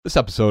This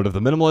episode of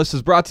The Minimalist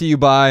is brought to you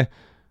by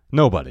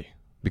nobody,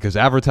 because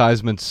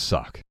advertisements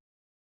suck.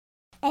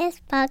 This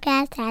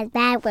podcast has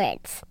bad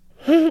words.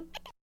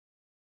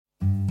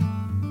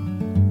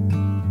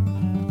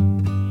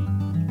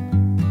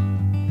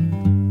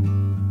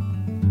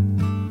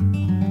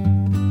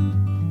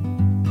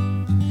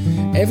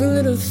 Every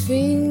little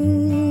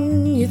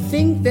thing you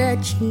think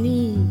that you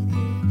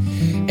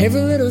need. Every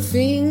little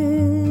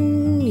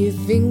thing you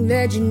think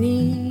that you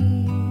need.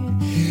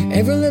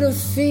 Every little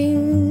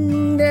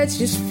thing that's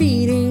just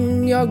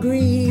feeding your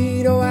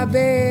greed. Oh, I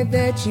bet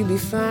that you'd be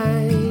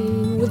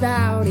fine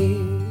without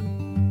it.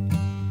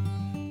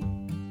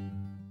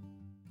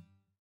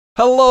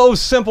 Hello,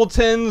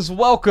 simpletons.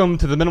 Welcome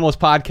to The Minimalist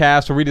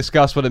Podcast, where we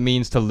discuss what it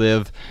means to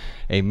live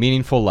a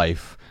meaningful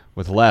life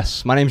with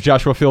less. My name's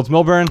Joshua Fields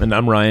Milburn. And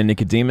I'm Ryan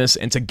Nicodemus,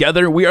 and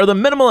together we are the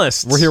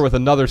Minimalists. We're here with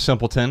another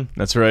simpleton.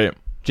 That's right.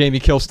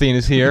 Jamie Kilstein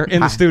is here in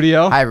the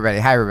studio. Hi,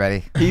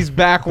 everybody. He's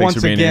back Thanks once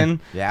for being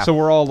again. here. Yeah. So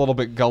we're all a little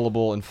bit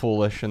gullible and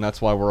foolish, and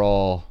that's why we're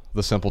all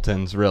the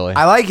simpletons, really.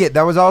 I like it.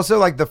 That was also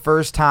like the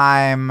first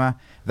time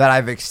that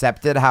I've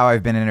accepted how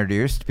I've been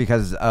introduced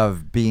because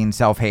of being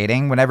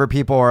self-hating. Whenever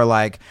people are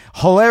like,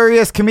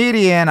 hilarious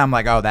comedian, I'm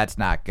like, oh, that's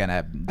not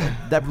gonna,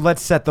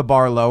 let's set the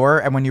bar lower.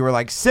 And when you were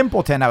like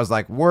simpleton, I was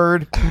like,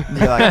 word. And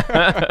you're like,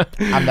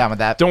 I'm down with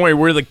that. Don't worry,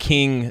 we're the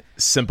king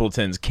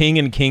simpletons. King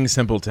and king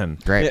simpleton.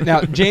 Great.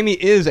 Now, Jamie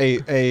is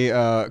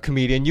a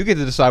comedian. You get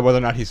to decide whether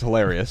or not he's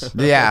hilarious.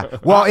 Yeah.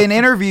 Well, in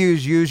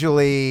interviews,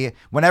 usually,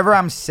 whenever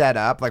I'm set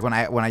up, like when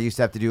I used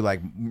to have to do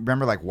like,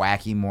 remember like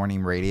wacky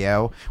morning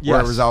radio, where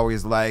Yes. it was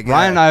always like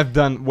Ryan and I have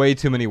done way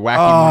too many wacky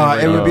morning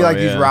it radio. would be like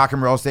these yeah. rock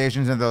and roll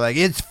stations, and they're like,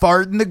 "It's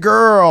farting the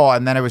girl,"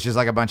 and then it was just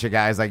like a bunch of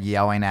guys like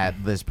yelling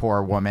at this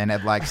poor woman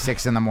at like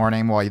 6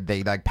 a.m. while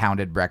they like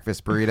pounded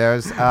breakfast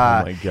burritos.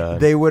 Oh my God.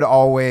 They would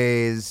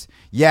always,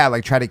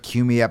 like try to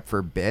cue me up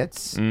for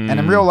bits. And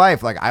in real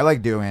life, like I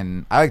like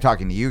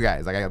talking to you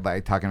guys. Like I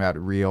like talking about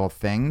real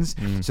things.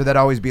 So they'd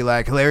always be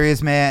like,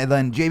 "Hilarious man," and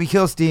then Jamie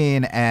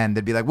Kilstein, and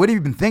they'd be like, "What have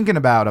you been thinking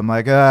about?" I'm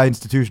like,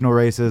 institutional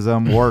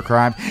racism, war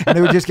crime, and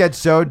it would just get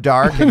so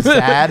dark and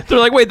sad. They're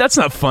like, wait, that's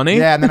not funny.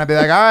 Yeah, and then I'd be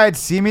like, all right,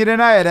 see me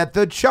tonight at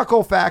the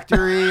Chuckle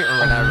Factory or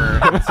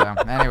whatever. So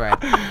anyway,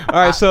 All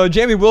right, so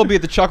Jamie will be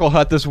at the Chuckle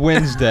Hut this I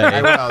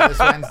Wednesday. will this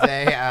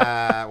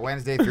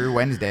Wednesday through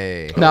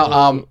Wednesday.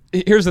 Now,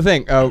 here's the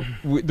thing.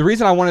 The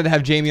reason I wanted to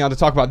have Jamie on to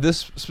talk about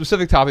this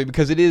specific topic,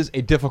 because it is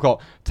a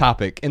difficult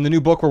topic. In the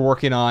new book we're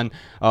working on,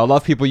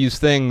 Love People Use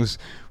Things,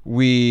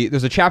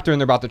 there's a chapter in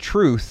there about the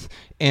truth,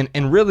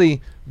 and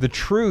really the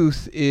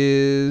truth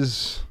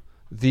is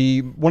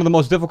one of the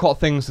most difficult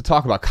things to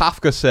talk about.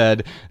 Kafka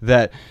said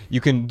that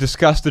you can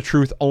discuss the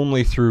truth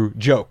only through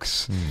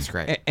jokes. That's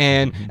great.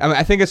 And I mean,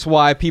 I think it's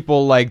why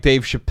people like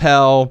Dave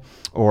Chappelle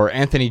or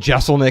Anthony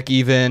Jeselnik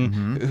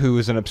even, who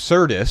is an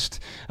absurdist,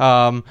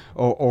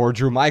 or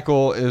Drew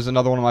Michael is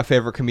another one of my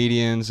favorite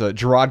comedians.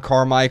 Gerard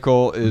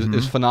Carmichael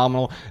is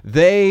phenomenal.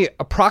 They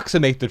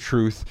approximate the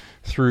truth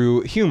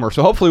through humor.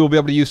 So hopefully we'll be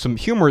able to use some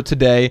humor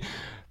today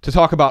to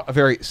talk about a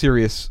very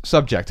serious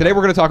subject. Today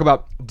we're going to talk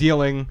about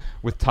dealing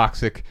with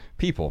toxic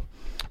people.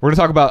 We're going to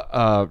talk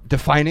about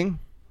defining,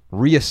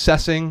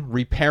 reassessing,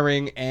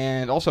 repairing,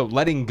 and also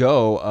letting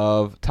go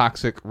of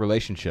toxic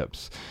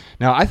relationships.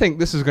 Now, I think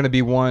this is going to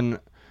be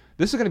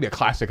a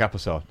classic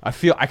episode. I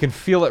can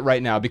feel it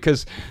right now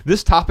because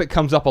this topic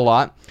comes up a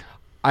lot.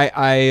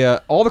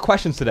 All the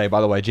questions today,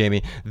 by the way,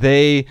 Jamie,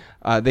 they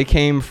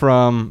came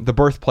from the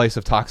birthplace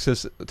of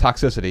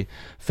toxicity,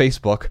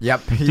 Facebook.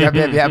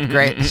 Yep.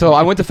 Great. So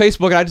I went to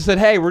Facebook and I just said,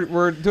 hey,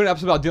 we're doing an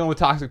episode about dealing with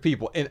toxic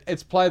people. And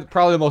it's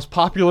probably the most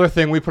popular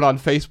thing we put on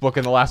Facebook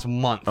in the last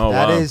month. Oh,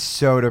 That wow. is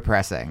so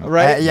depressing.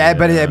 Right?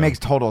 But it makes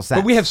total sense.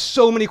 But we have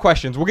so many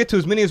questions. We'll get to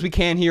as many as we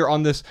can here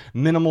on this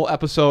minimal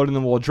episode, and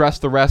then we'll address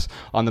the rest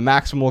on the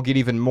maximum. We'll get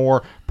even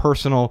more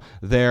personal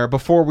there.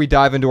 Before we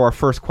dive into our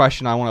first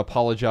question, I want to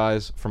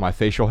apologize for my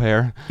facial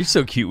hair. You're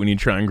so cute when you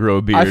try and grow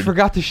a beard. I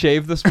forgot to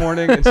shave this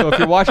morning, and so if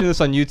you're watching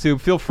this on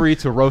YouTube, feel free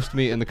to roast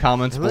me in the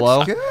comments It below.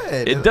 looks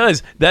good. It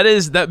does.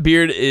 That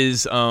beard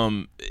is,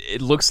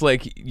 it looks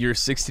like your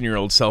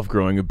 16-year-old self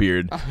growing a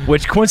beard,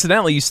 which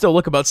coincidentally, you still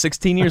look about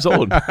 16 years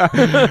old.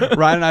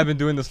 Ryan and I have been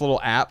doing this little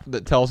app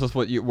that tells us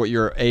what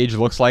your age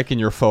looks like in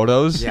your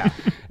photos. Yeah.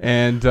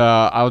 And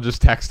I'll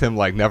just text him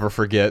like never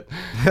forget,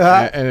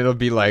 and it'll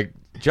be like,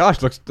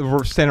 Josh,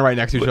 we're standing right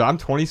next to each other. I'm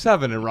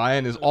 27, and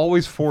Ryan is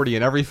always 40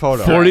 in every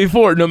photo.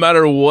 44, no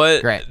matter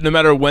what, Great. no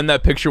matter when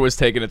that picture was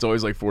taken, it's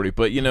always like 40.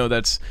 But you know,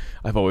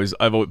 I've always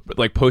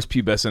like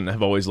post-pubescent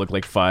have always looked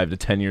like 5 to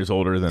 10 years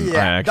older than I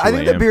actually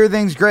think am. the beard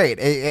thing's great.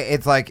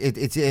 It's like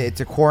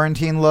it's a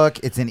quarantine look.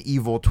 It's an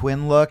evil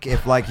twin look.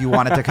 If like you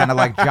wanted to kind of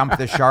like jump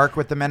the shark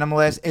with the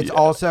minimalist, it's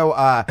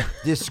also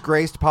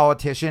disgraced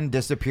politician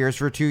disappears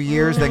for 2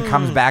 years, then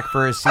comes back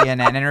for a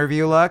CNN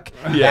interview look.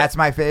 Yeah. That's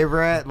my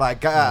favorite.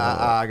 Like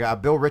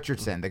Bill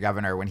Richardson, the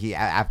governor, when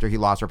after he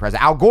lost for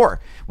president. Al Gore,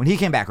 when he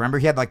came back, remember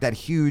he had like that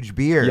huge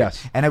beard.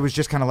 Yes. And it was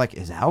just kind of like,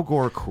 is Al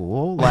Gore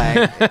cool?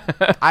 Like,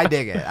 I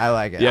dig it. I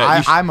like it.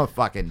 Yeah, I'm a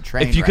fucking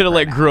train. If you could have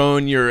wreck like right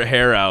grown your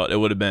hair out, it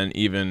would have been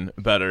even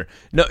better.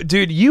 No,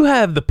 dude, you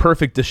have the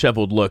perfect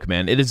disheveled look,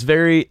 man. It is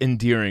very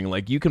endearing.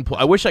 Like you can pull.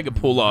 I wish I could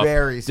pull off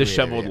Very sweet of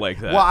disheveled you. like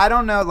that. Well, I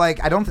don't know. Like,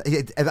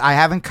 I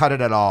haven't cut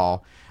it at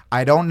all.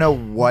 I don't know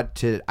what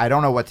to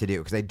do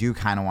because I do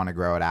kind of want to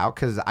grow it out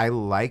because I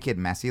like it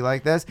messy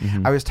like this.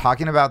 Mm-hmm. I was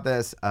talking about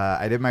this.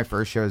 I did my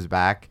first shows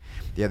back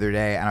the other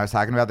day, and I was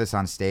talking about this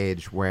on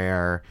stage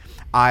where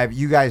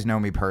you guys know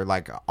me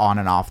like on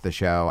and off the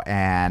show,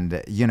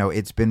 and you know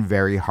it's been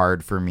very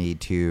hard for me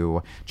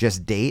to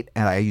just date,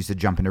 and I used to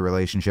jump into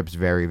relationships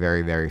very,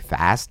 very, very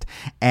fast,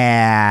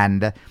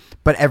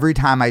 but every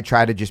time I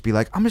try to just be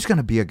like, I'm just going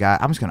to be a guy,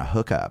 I'm just going to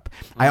hook up,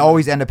 I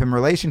always end up in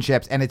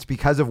relationships. And it's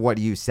because of what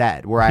you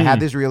said, where I had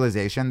this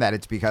realization that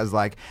it's because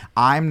like,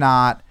 I'm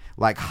not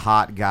like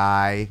hot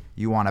guy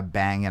you want to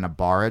bang in a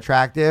bar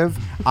attractive.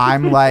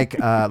 I'm like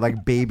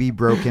baby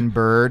broken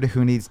bird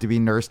who needs to be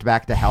nursed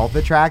back to health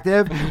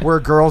attractive, where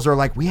girls are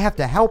like, we have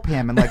to help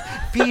him and like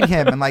feed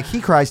him and like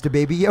he cries to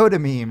Baby Yoda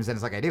memes, and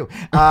it's like I do,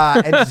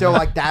 and so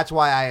like that's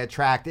why I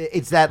attract.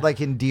 It's that like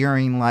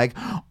endearing like,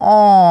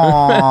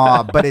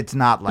 oh, but it's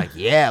not like,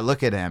 yeah,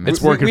 look at him.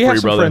 It's working we for have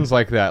you, some brother. friends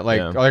like that,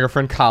 like our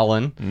friend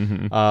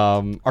Colin,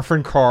 our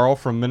friend Carl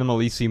from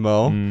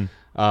Minimalissimo.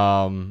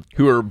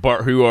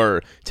 Who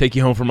are take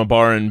you home from a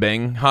bar and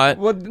bang hot?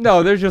 Well,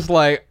 no, they're just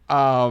like,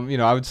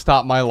 I would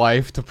stop my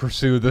life to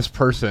pursue this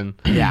person,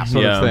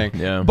 sort of thing.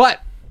 Yeah.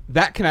 But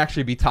that can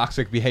actually be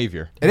toxic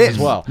behavior. It is as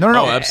well. No,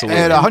 Oh,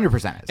 absolutely. It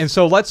 100% is. And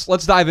so let's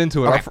dive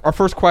into it. Okay. Our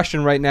first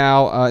question right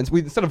now,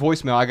 instead of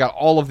voicemail, I got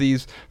all of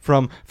these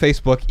from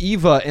Facebook.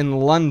 Eva in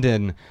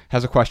London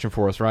has a question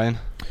for us, Ryan.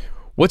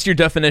 What's your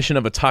definition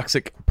of a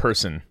toxic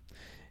person?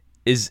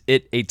 Is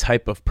it a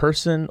type of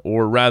person,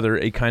 or rather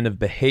a kind of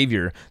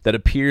behavior that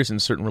appears in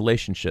certain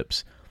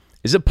relationships?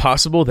 Is it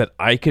possible that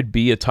I could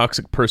be a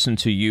toxic person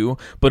to you,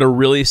 but a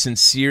really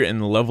sincere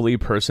and lovely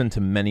person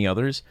to many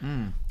others?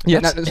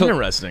 That's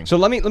interesting. So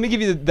let me give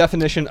you the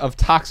definition of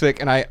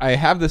toxic, and I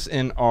have this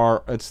in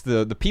it's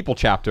the people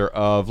chapter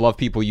of Love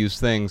People Use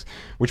Things,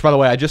 which by the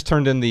way I just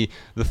turned in the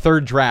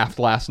third draft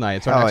last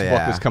night. So our next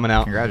book is coming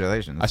out.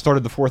 Congratulations. I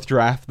started the fourth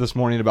draft this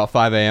morning at about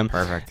 5 a.m.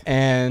 Perfect.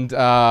 And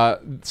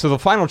so the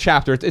final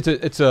chapter,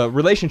 it's a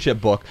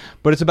relationship book,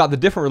 but it's about the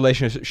different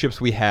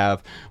relationships we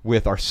have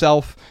with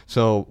ourself.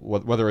 So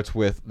whether it's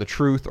with the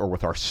truth or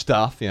with our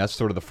stuff, that's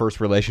sort of the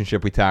first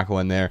relationship we tackle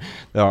in there.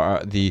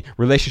 The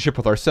relationship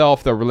with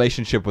ourself, the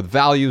relationship with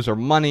values or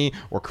money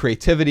or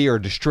creativity or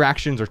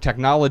distractions or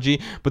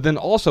technology, but then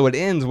also it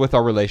ends with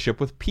our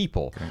relationship with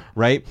people,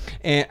 right?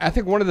 And I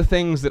think one of the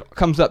things that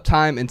comes up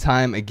time and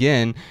time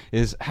again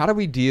is how do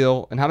we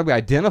deal and how do we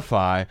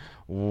identify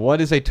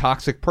what is a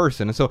toxic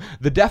person? And so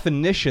the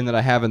definition that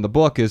I have in the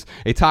book is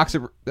a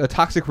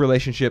toxic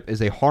relationship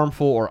is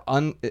harmful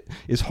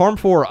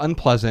or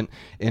unpleasant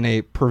in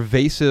a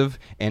pervasive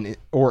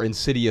or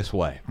insidious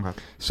way. Okay.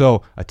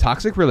 So a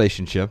toxic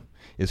relationship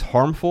is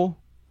harmful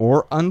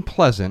or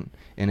unpleasant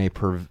in a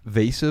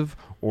pervasive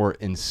or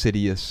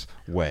insidious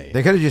way.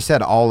 They could have just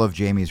said all of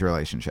Jamie's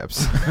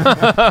relationships.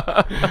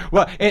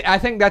 Well, I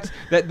think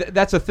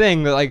that's a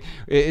thing. Like,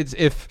 it's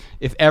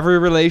if every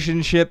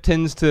relationship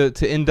tends to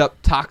end up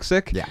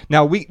toxic. Yeah.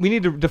 Now we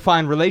need to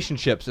define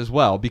relationships as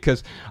well,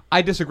 because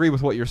I disagree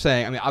with what you're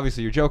saying. I mean,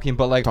 obviously you're joking,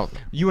 but like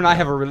you and I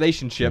have a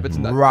relationship. It's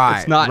not Right.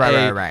 It's not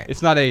Right.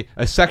 It's not a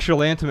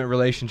sexual intimate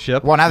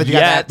relationship. Well, now that you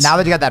got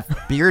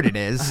that beard, it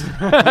is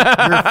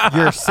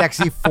your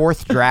sexy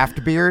fourth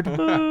draft beard.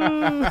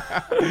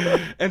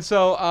 And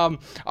so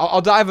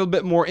I'll dive a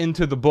bit more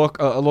into the book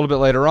a little bit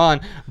later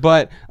on,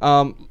 but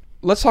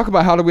let's talk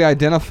about how do we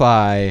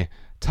identify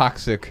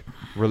toxic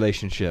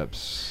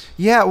relationships.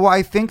 Yeah, well,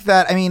 I think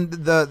that,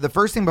 the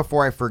first thing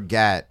before I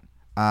forget,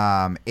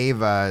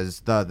 Ava's,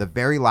 the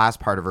very last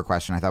part of her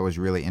question I thought was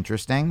really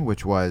interesting,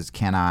 which was,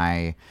 can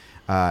I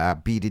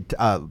be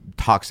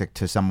toxic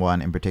to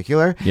someone in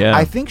particular? Yeah.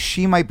 I think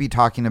she might be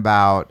talking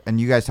about, and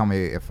you guys tell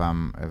me if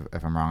I'm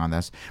wrong on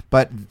this,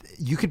 but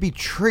you could be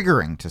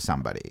triggering to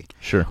somebody.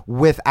 Sure.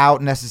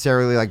 Without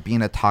necessarily like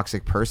being a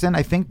toxic person.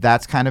 I think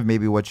that's kind of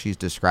maybe what she's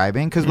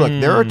describing. Because look,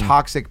 there are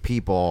toxic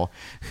people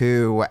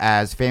who,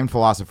 as famed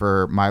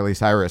philosopher Miley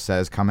Cyrus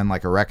says, come in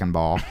like a wrecking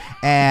ball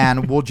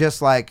and will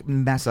just like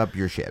mess up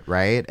your shit,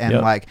 right? And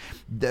like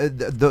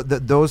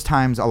those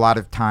times, a lot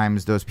of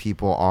times, those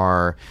people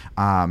are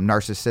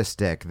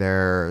narcissistic.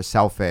 They're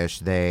selfish.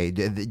 They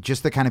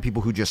just the kind of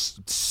people who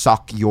just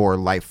suck your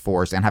life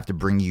force and have to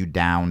bring you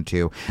down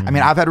to. I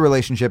mean, I've had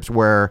relationships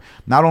where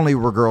not only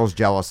were girls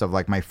jealous of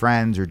like my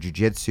friends or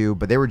jujitsu,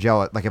 but they were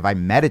jealous like if I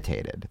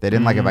meditated. They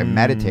didn't like if I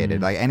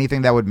meditated, like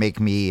anything that would make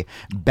me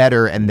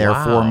better and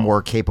therefore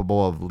more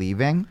capable of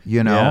leaving,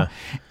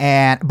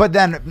 but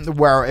then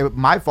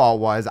my fault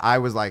was I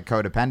was like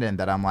codependent,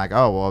 that I'm like,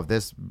 oh well, if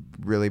this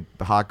really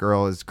hot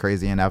girl is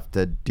crazy enough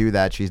to do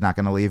that, she's not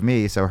going to leave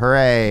me, so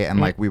hooray. And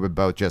like we would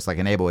both just like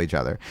enable each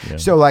other.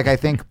 So like I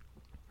think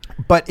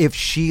But if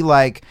she,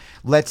 like,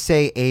 let's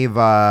say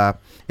Ava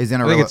is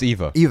in a... I think it's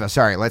Eva. Eva,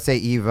 sorry. Let's say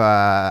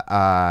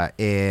Eva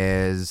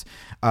is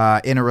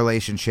in a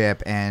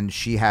relationship and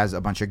she has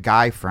a bunch of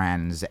guy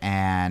friends,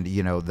 and,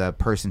 you know, the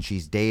person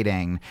she's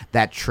dating,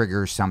 that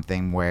triggers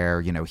something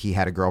where, you know, he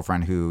had a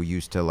girlfriend who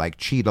used to, like,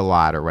 cheat a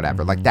lot or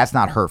whatever. Like, that's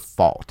not her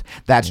fault.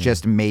 That's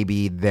just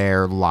maybe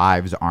their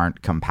lives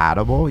aren't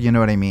compatible. You know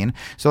what I mean?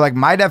 So, like,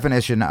 my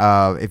definition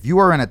of if you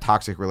are in a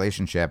toxic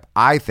relationship,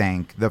 I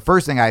think the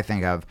first thing I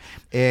think of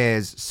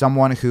is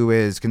someone who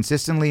is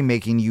consistently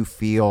making you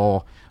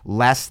feel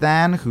less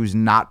than, who's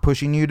not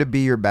pushing you to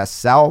be your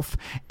best self,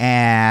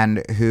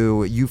 and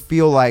who you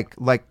feel like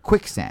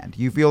quicksand.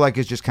 You feel like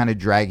it's just kind of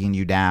dragging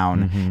you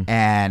down,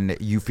 and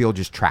you feel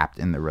just trapped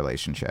in the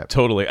relationship.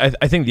 Totally.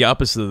 I think the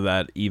opposite of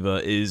that,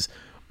 Eva, is,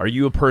 are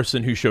you a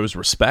person who shows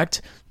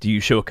respect? Do you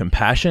show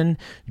compassion?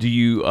 Do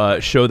you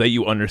show that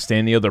you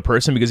understand the other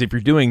person? Because if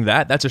you're doing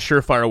that, that's a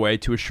surefire way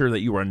to assure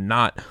that you are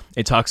not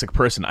a toxic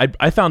person.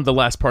 I found the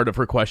last part of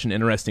her question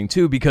interesting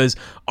too, because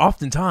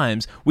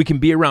oftentimes we can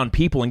be around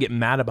people and get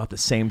mad about the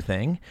same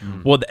thing.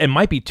 Well, it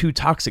might be two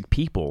toxic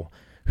people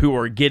who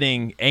are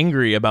getting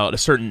angry about a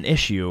certain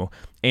issue,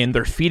 and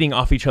they're feeding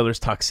off each other's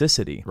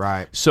toxicity.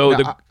 Right. So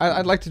Now,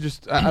 I'd like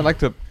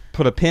to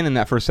put a pin in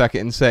that for a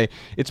second and say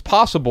it's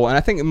possible, and I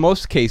think in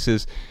most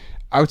cases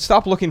I would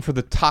stop looking for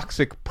the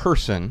toxic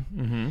person,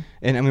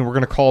 and I mean, we're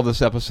going to call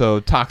this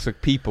episode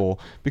Toxic People,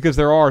 because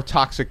there are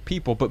toxic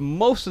people, but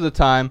most of the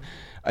time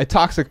a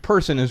toxic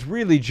person is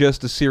really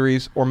just a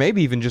series, or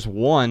maybe even just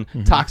one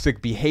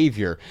toxic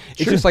behavior.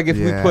 It's just like if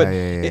we put,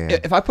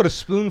 if I put a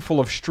spoonful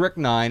of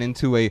strychnine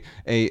into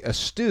a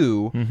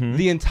stew,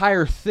 the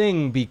entire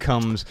thing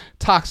becomes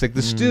toxic.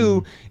 The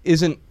stew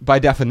isn't by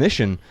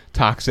definition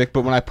toxic,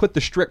 but when I put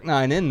the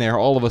strychnine in there,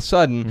 all of a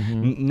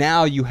sudden,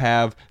 now you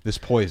have this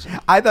poison.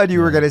 I thought you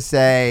were going to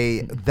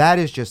say that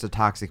is just a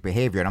toxic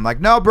behavior. And I'm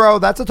like, no, bro,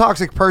 that's a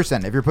toxic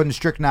person if you're putting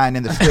strychnine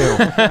in the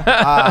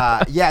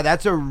stew. Yeah,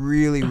 that's a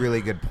really, really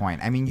good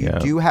point. I mean, you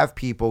do have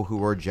people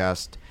who are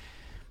just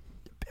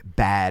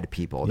bad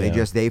people.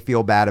 They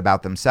feel bad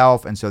about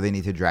themselves, and so they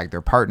need to drag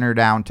their partner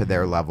down to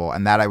their level,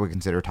 and that I would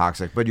consider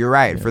toxic. But you're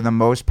right. For the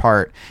most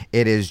part,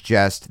 it is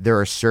just there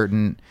are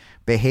certain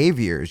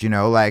behaviors, you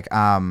know, like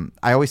I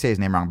always say his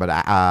name wrong, but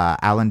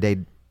Alain de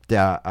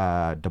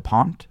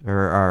Botton,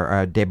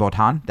 or de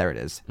Botton, there it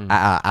is.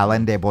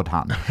 Alain de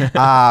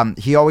Botton.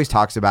 He always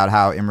talks about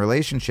how in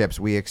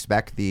relationships we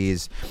expect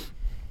these,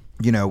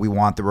 you know, we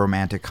want the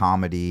romantic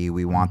comedy,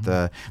 we want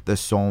the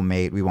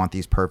soulmate, we want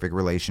these perfect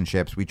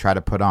relationships. We try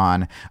to put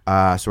on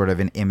sort of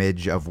an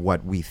image of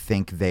what we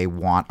think they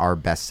want our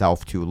best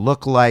self to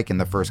look like in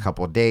the first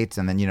couple of dates,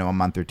 and then, you know, a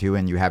month or two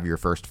and you have your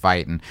first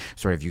fight, and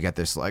sort of you get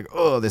this like,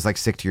 oh, this like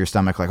sick to your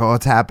stomach, like, oh,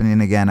 it's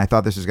happening again. I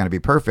thought this was going to be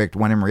perfect.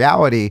 When in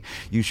reality,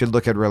 you should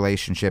look at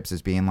relationships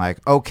as being like,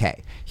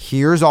 okay,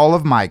 here's all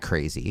of my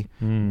crazy.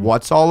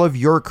 What's all of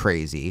your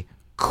crazy?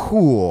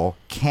 Cool.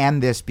 Can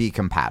this be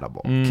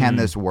compatible? Can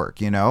this work?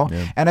 You know?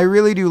 And I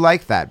really do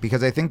like that,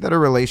 because I think that a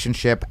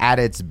relationship at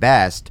its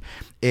best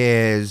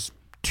is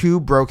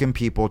two broken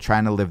people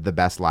trying to live the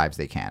best lives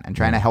they can, and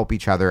trying to help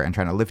each other and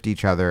trying to lift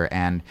each other.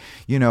 And,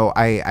 you know,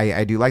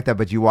 I do like that.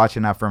 But you watch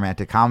enough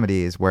romantic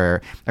comedies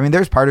where, I mean,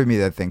 there's part of me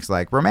that thinks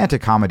like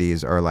romantic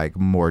comedies are like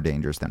more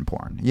dangerous than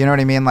porn. You know what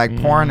I mean? Like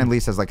porn at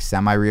least has like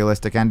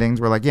semi-realistic endings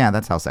where like, yeah,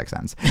 that's how sex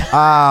ends.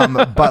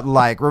 But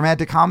like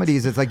romantic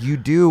comedies, it's like you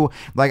do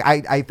like,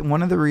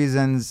 one of the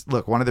reasons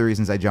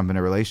I jump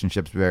into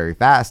relationships very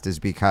fast is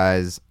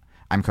because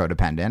I'm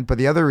codependent. But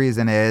the other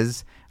reason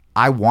is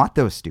I want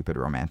those stupid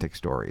romantic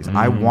stories.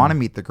 I want to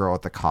meet the girl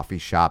at the coffee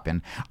shop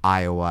in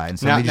Iowa and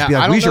somebody just be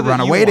like, we should run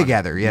away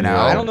together, you know?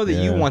 I don't know that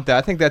you want that.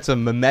 I think that's a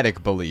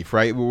mimetic belief,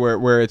 right?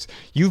 Where it's,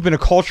 you've been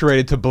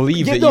acculturated to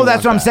believe that you want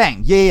that's what I'm that.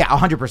 saying. Yeah,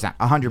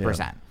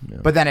 100%.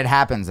 But then it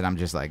happens and I'm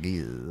just like,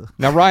 ew.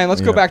 Now, Ryan,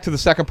 let's go back to the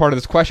second part of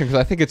this question, because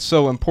I think it's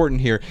so important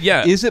here.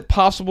 Yeah. Is it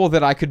possible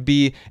that I could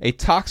be a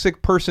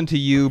toxic person to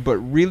you, but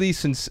really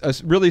a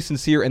really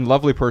sincere and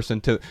lovely person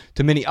to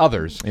many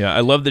others? Yeah, I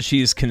love that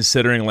she's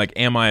considering, like,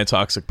 am I a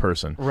toxic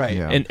person? Right.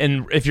 Yeah.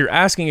 And if you're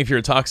asking if you're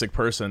a toxic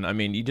person, I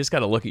mean, you just got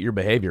to look at your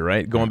behavior,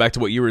 right? Going back to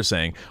what you were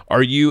saying,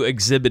 are you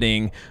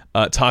exhibiting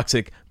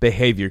toxic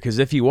behavior? Because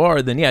if you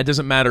are, then yeah, it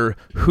doesn't matter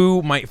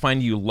who might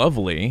find you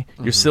lovely.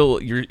 You're still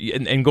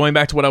and going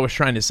back to what I was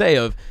trying to say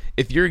of,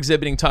 if you're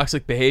exhibiting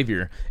toxic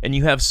behavior and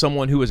you have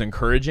someone who is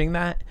encouraging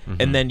that,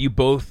 and then you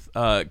both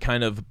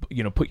kind of,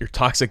 you know, put your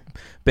toxic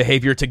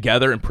behavior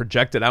together and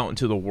project it out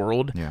into the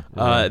world,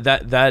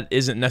 that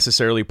isn't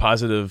necessarily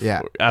positive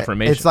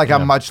affirmation. It's like a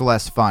much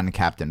less fun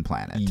Captain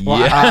Planet.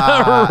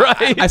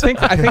 Right. I think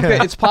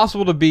that it's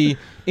possible to be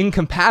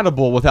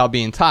incompatible without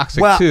being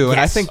toxic too, and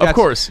I think of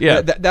course,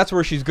 that's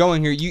where she's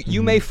going here.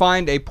 You may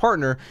find a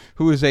partner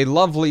who is a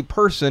lovely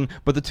person,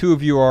 but the two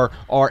of you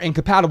are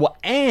incompatible,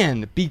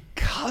 and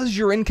because because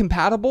you're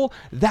incompatible,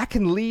 that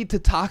can lead to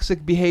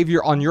toxic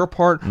behavior on your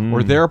part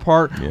or their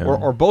part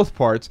or both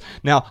parts.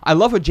 Now, I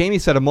love what Jamie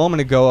said a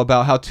moment ago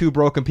about how two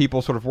broken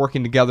people sort of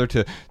working together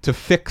to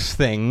fix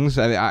things.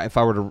 If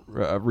I were to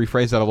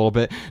rephrase that a little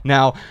bit.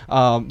 Now,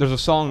 there's a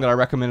song that I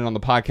recommended on the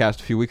podcast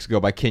a few weeks ago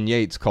by Ken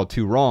Yates called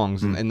Two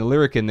Wrongs, and the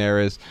lyric in there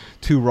is,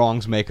 two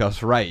wrongs make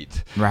us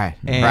right. Right.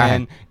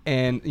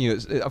 And you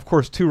know, of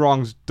course, two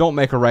wrongs don't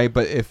make a right,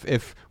 but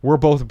if we're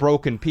both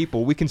broken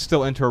people, we can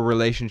still enter a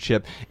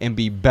relationship and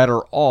be better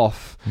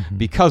off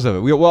because of it.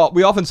 We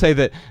often say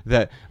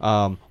that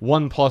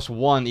 1 +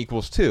 1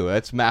 = 2.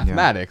 That's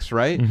mathematics,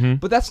 right?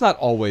 But that's not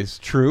always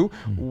true.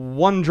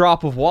 1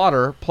 drop of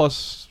water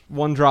plus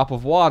 1 drop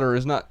of water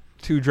is not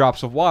 2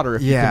 drops of water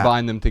if you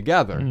combine them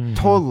together.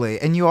 Totally.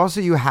 And you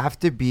have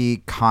to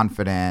be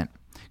confident,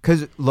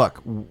 because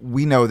look,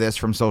 we know this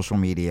from social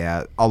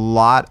media. A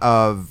lot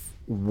of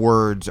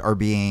words are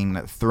being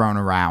thrown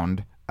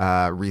around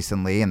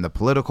recently in the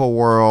political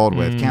world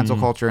with cancel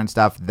culture and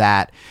stuff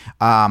that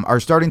are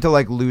starting to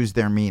like lose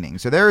their meaning.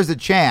 So there is a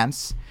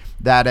chance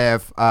that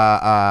if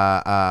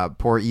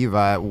poor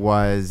Eva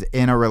was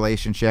in a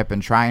relationship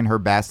and trying her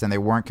best and they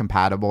weren't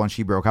compatible and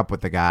she broke up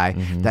with the guy,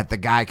 that the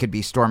guy could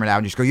be storming out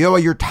and just go, yo,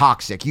 you're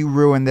toxic, you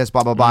ruined this,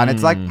 blah, blah, blah. And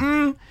it's like,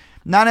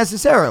 not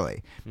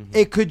necessarily.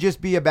 It could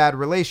just be a bad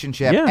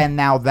relationship, and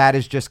now that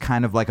is just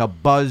kind of like a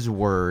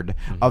buzzword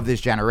of this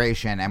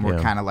generation, and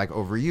we're kind of like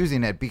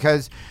overusing it,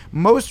 because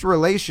most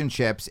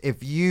relationships,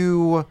 if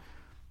you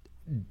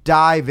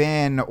dive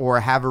in or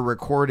have a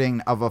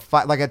recording of a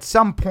fight, like at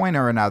some point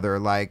or another,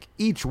 like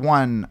each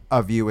one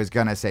of you is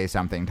going to say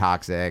something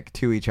toxic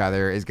to each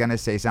other, is going to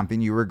say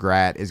something you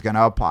regret, is going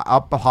to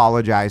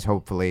apologize,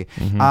 hopefully.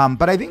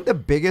 But I think the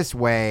biggest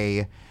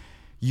way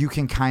you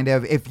can kind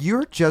of, if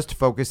you're just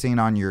focusing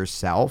on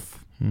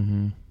yourself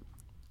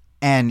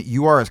and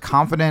you are as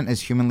confident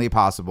as humanly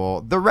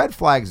possible, the red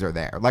flags are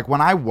there. Like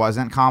when I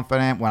wasn't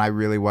confident, when I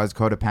really was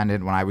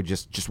codependent, when I would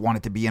just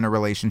wanted to be in a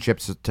relationship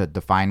to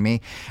define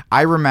me,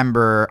 I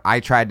remember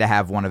I tried to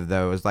have one of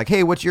those, like,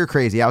 hey, what's your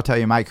crazy? I'll tell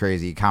you my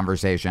crazy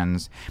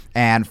conversations.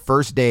 And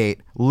first date,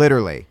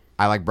 literally,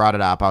 I like brought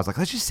it up. I was like,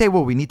 let's just say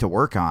what we need to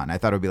work on. I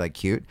thought it would be like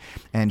cute.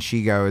 And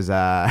she goes,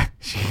 well,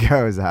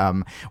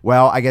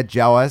 I get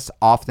jealous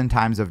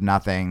oftentimes of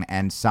nothing.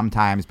 And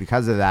sometimes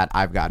because of that,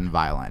 I've gotten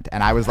violent.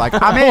 And I was like,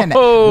 I'm in.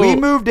 We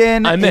moved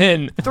in. I'm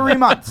in. 3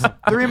 months.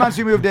 3 months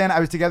we moved in. I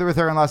was together with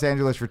her in Los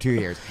Angeles for 2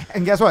 years.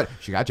 And guess what?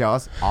 She got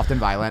jealous, often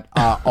violent,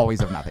 always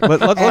of nothing.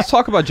 Let's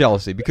talk about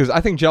jealousy, because I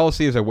think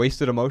jealousy is a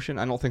wasted emotion.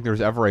 I don't think there's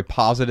ever a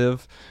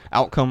positive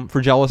outcome for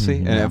jealousy.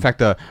 And in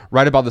fact,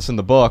 write about this in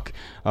the book.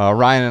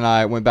 Ryan and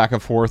I went back and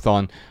forth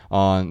on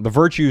the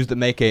virtues that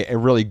make a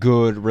really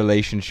good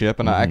relationship,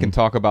 and I can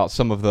talk about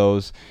some of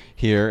those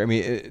here. I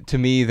mean, to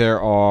me,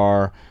 there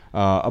are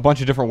a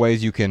bunch of different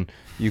ways you can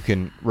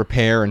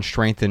repair and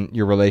strengthen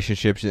your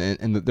relationships,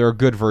 and there are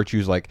good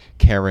virtues like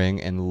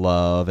caring and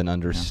love and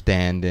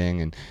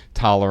understanding and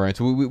tolerance.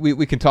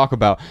 We can talk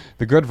about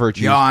the good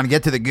virtues. John,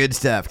 get to the good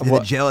stuff, to the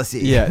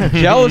jealousy. Yeah,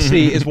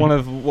 jealousy is one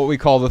of what we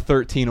call the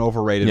 13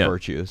 overrated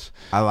virtues.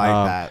 I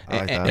like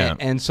that.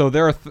 And so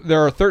there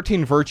are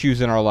 13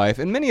 virtues in our life,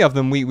 and many of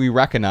them we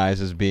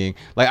recognize as being,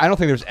 like, I don't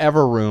think there's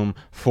ever room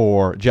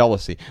for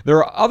jealousy. There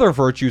are other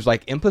virtues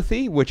like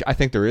empathy, which I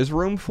think there is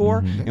room for,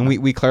 and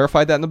we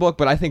clarified that in the book,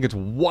 but I think it's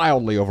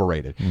wildly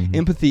overrated.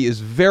 Empathy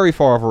is very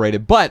far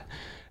overrated, but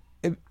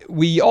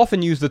we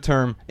often use the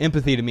term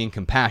empathy to mean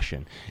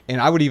compassion,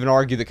 and I would even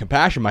argue that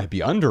compassion might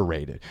be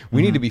underrated.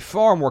 We need to be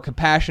far more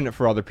compassionate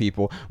for other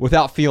people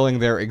without feeling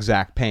their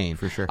exact pain.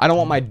 For sure. I don't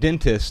want my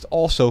dentist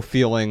also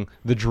feeling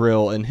the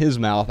drill in his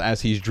mouth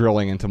as he's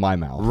drilling into my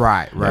mouth.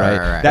 Right.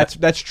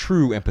 That's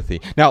true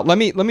empathy. Now let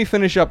me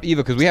finish up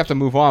Eva, because we have to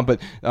move on,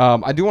 but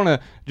I do want to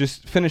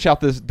just finish out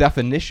this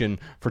definition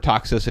for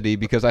toxicity,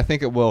 because I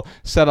think it will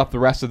set up the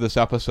rest of this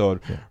episode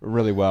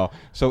really well.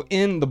 So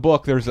in the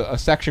book, there's a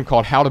section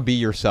called How to Be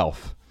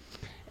Yourself.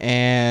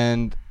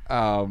 And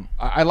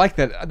I like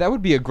that. That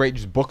would be a great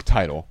just book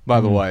title,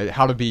 by the way,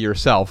 How to Be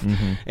Yourself.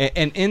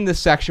 And in this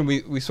section,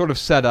 we sort of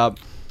set up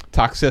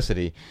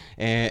toxicity.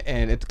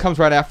 And it comes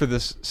right after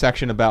this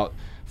section about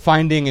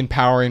finding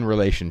empowering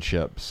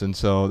relationships. And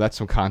so that's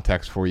some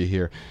context for you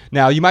here.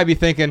 Now, you might be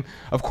thinking,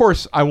 of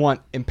course, I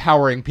want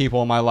empowering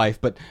people in my life,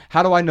 but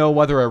how do I know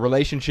whether a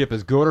relationship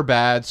is good or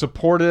bad,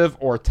 supportive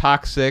or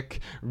toxic,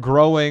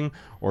 growing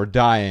or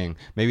dying?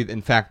 Maybe,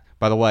 in fact,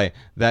 by the way,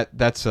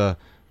 those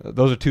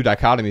are two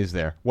dichotomies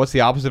there. What's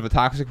the opposite of a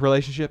toxic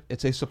relationship?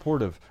 It's a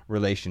supportive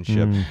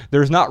relationship.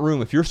 There's not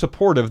room. If you're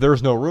supportive,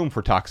 there's no room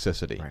for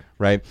toxicity,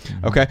 right?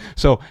 Okay,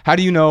 so how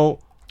do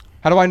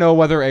I know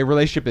whether a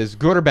relationship is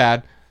good or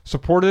bad,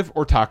 supportive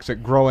or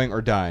toxic, growing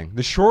or dying?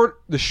 The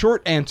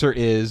short answer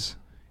is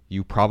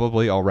you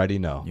probably already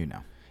know. You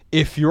know.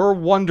 If you're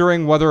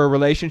wondering whether a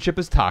relationship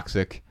is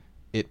toxic,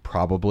 it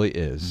probably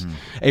is.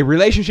 A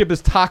relationship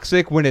is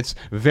toxic when it's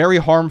very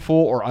harmful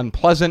or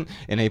unpleasant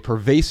in a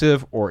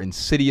pervasive or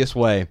insidious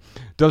way.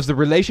 Does the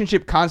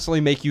relationship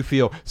constantly make you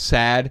feel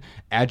sad,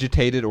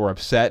 agitated, or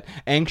upset,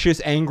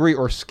 anxious, angry,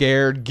 or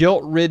scared,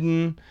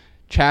 guilt-ridden,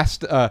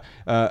 chastised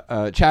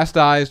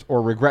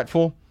or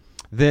regretful,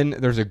 then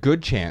there's a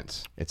good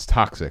chance it's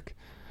toxic.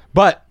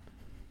 But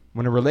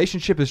when a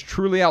relationship is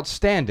truly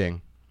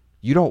outstanding,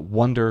 you don't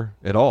wonder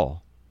at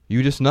all.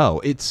 You just know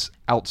it's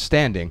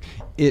outstanding.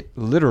 It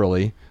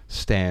literally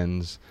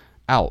stands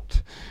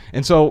out.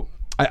 And so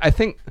I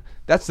think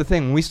that's the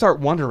thing. When we start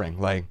wondering,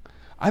 like,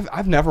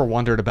 I've never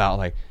wondered about,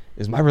 like,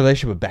 is my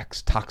relationship with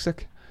Bex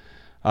toxic?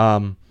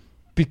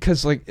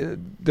 Because, like,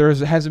 there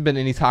hasn't been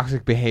any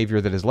toxic behavior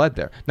that has led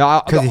there.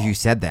 Now, Because if you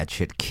said that,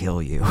 shit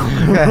kill you.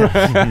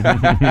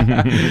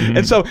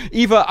 And so,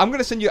 Eva, I'm going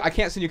to send you, I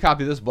can't send you a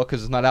copy of this book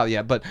because it's not out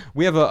yet, but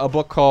we have a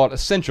book called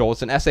Essential.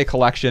 It's an essay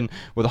collection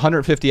with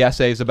 150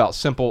 essays about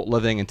simple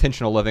living,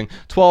 intentional living,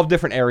 12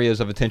 different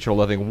areas of intentional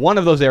living. One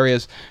of those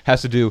areas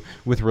has to do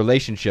with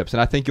relationships,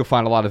 and I think you'll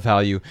find a lot of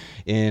value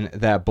in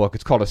that book.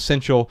 It's called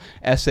Essential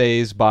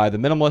Essays by the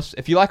Minimalist.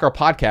 If you like our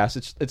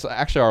podcast, it's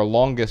actually our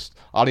longest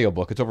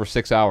audiobook. It's over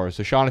 6 hours.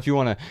 So, Sean, if you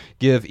want to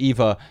give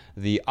Eva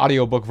the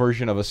audiobook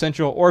version of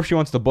Essential, or if she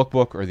wants the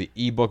book or the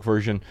ebook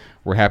version,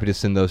 we're happy to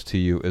send those to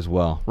you as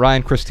well.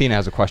 Ryan, Christina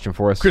has a question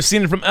for us.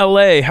 Christina from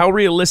LA, how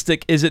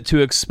realistic is it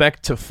to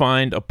expect to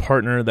find a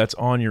partner that's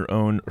on your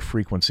own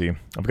frequency?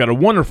 I've got a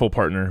wonderful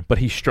partner, but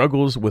he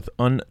struggles with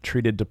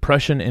untreated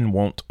depression and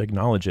won't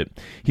acknowledge it.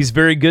 He's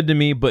very good to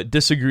me, but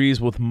disagrees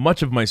with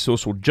much of my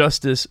social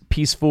justice,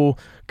 peaceful,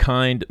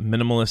 kind,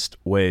 minimalist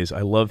ways.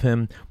 I love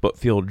him, but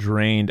feel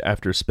drained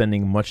after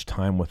spending much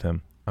time with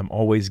him. I'm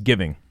always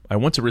giving. I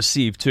want to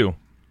receive too.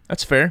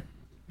 That's fair.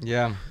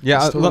 Yeah.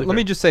 Totally Let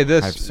me just say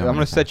this. I'm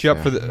going to set you up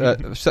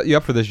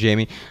for this,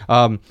 Jamie.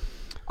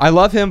 I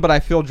love him, but I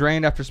feel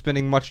drained after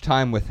spending much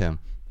time with him.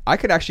 I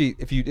could actually,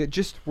 if you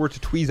just were to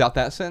tweeze out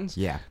that sentence,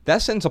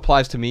 that sentence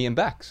applies to me and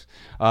Bex.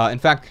 In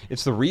fact,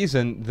 it's the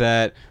reason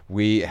that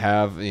we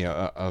have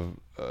a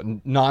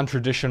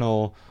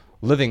non-traditional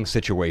living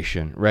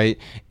situation, right?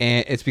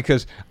 And it's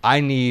because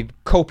I need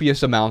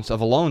copious amounts of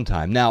alone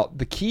time. Now,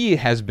 the key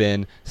has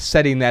been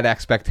setting that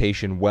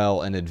expectation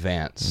well in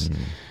advance.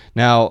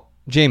 Now,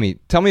 Jamie,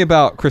 tell me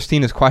about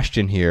Christina's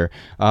question here.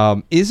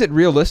 Is it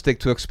realistic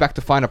to expect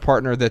to find a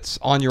partner that's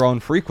on your own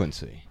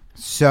frequency?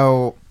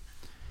 So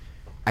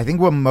I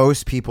think what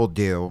most people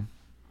do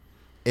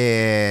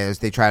is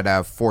they try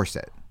to force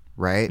it,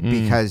 right?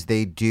 Because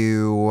they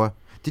do...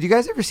 Did you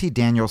guys ever see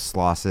Daniel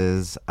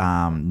Sloss's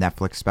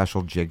Netflix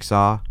special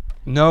Jigsaw?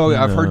 No,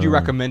 I've heard you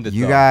recommend it.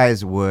 You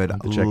guys would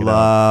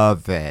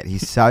love it.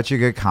 He's such a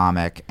good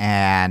comic,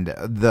 and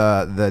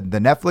the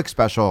Netflix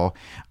special.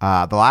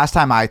 The last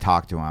time I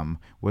talked to him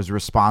was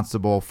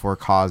responsible for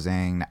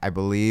causing, I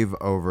believe,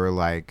 over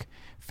like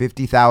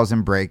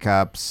 50,000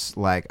 breakups,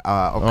 like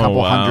a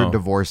couple hundred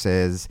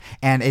divorces,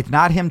 and it's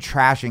not him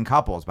trashing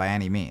couples by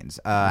any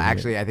means.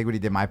 Actually, I think when he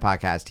did my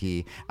podcast,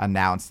 he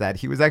announced that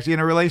he was actually in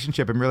a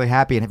relationship and really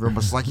happy, and everyone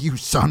was like, "You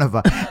son of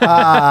a!"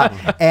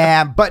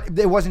 But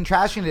it wasn't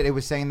trashing it; it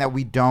was saying that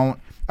we don't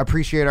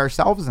appreciate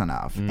ourselves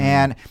enough.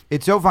 And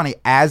it's so funny.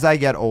 As I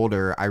get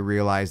older, I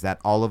realize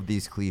that all of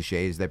these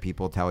cliches that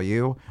people tell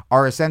you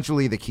are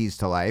essentially the keys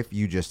to life.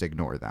 You just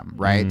ignore them,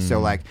 right? So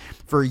like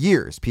for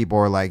years, people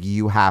were like,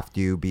 you have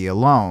to be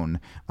alone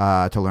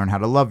to learn how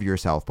to love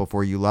yourself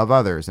before you love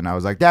others. And I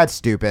was like, that's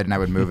stupid. And I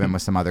would move in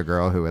with some other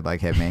girl who would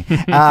like hit me.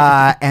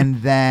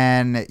 And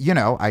then,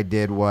 I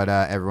did what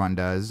everyone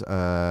does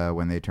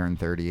when they turn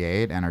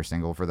 38 and are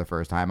single for the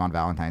first time on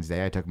Valentine's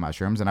Day. I took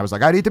mushrooms and I was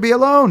like, I need to be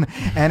alone.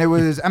 And it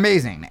was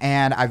amazing.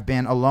 And I've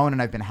been alone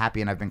and I've been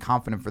happy and I've been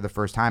confident for the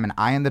first time. And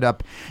I ended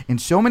up in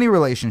so many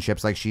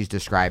relationships like she's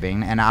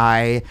describing. And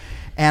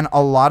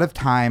a lot of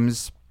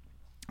times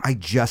I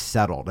just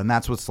settled. And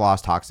that's what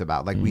Sloss talks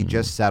about. Like we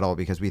just settle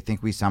because we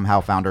think we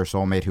somehow found our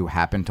soulmate who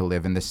happened to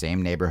live in the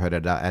same neighborhood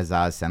as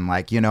us. And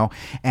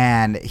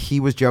and he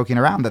was joking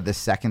around that the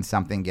second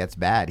something gets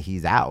bad,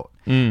 he's out.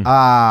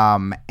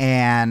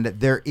 And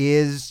there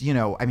is,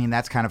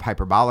 that's kind of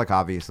hyperbolic,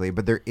 obviously,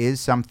 but there is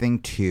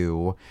something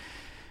to...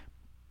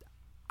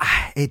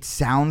 It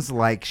sounds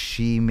like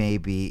she may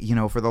be,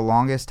 for the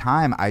longest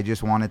time, I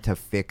just wanted to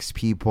fix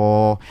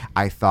people.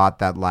 I thought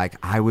that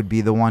I would be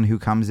the one who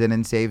comes in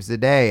and saves the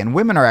day. And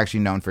women are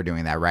actually known for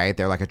doing that, right?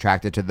 They're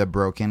attracted to the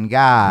broken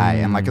guy.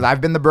 And because I've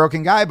been the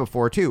broken guy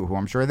before too, who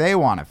I'm sure they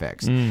want to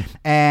fix.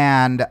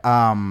 And,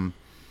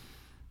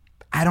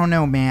 I don't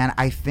know, man.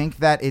 I think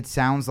that it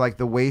sounds like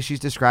the way she's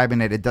describing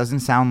it, it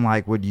doesn't sound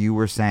like what you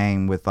were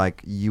saying with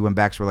you and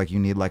Bex were you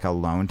need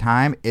alone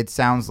time. It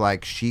sounds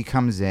like she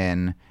comes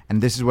in,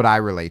 and this is what I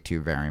relate to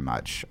very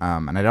much.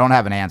 And I don't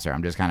have an answer.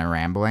 I'm just kind of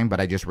rambling, but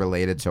I just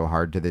related so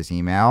hard to this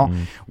email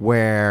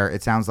where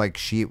it sounds like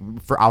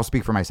I'll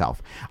speak for myself.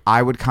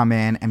 I would come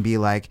in and be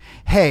like,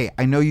 hey,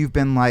 I know you've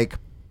been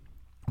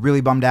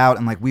really bummed out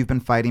and like we've been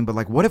fighting, but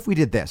like what if we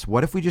did this?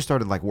 What if we just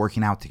started like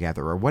working out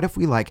together? Or what if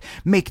we like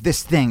make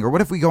this thing? Or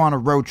what if we go on a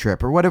road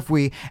trip? Or what if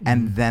we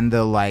and then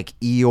the like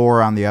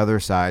Eeyore on the other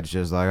side is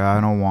just like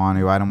I don't want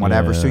to, I don't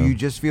whatever. So you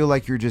just feel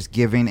like you're just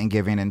giving and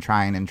giving and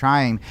trying and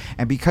trying.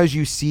 And because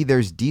you see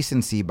there's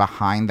decency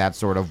behind that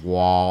sort of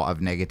wall of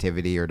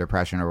negativity or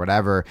depression or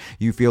whatever,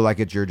 you feel like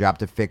it's your job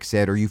to fix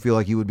it, or you feel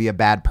like you would be a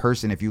bad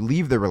person if you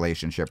leave the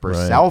relationship or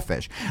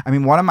selfish. I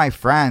mean, one of my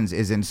friends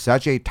is in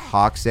such a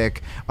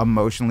toxic,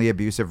 emotionally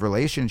abusive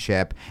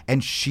relationship,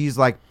 and she's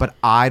like, but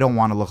I don't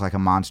want to look like a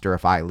monster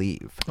if I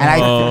leave. And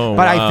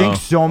I think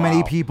so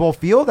many people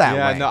feel that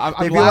way. No,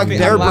 they feel like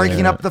they're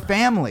breaking up the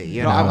family.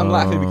 You know? I'm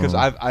laughing because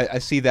I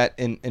see that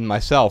in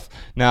myself.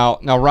 Now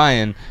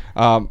Ryan,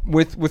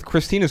 with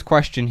Christina's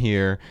question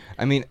here,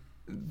 I mean,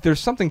 there's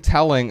something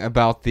telling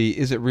about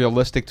is it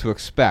realistic to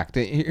expect?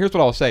 Here's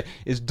what I'll say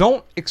is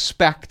don't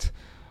expect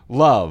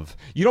love.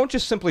 You don't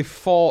just simply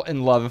fall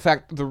in love. In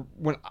fact,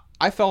 when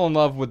I fell in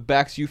love with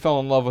Bex, you fell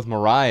in love with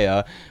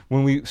Mariah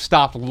when we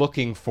stopped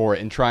looking for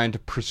it and trying to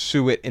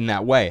pursue it in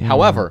that way.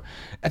 However,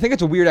 I think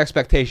it's a weird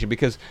expectation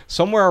because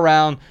somewhere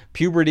around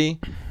puberty,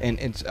 and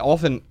it's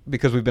often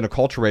because we've been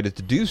acculturated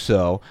to do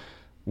so,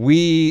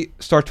 we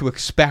start to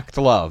expect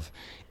love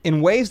in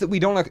ways that we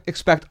don't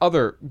expect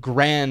other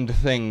grand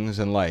things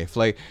in life.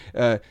 Like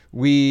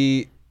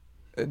we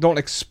don't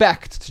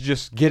expect to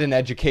just get an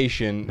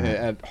education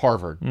at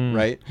Harvard,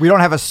 right? We don't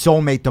have a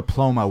soulmate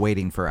diploma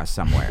waiting for us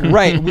somewhere.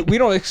 Right. We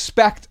don't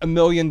expect $1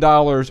 million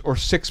or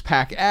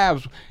six-pack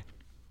abs.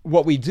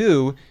 What we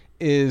do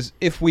is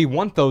if we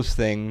want those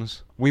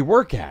things, we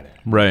work at it.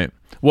 Right.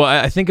 Well,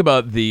 I think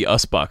about the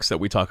us box that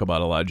we talk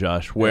about a lot,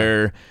 Josh,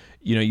 where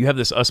you have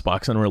this us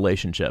box in a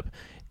relationship.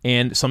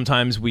 And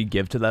sometimes we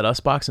give to that us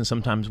box and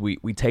sometimes we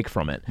take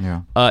from it.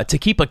 Yeah. To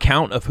keep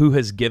account of who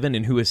has given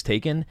and who has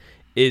taken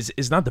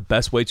is not the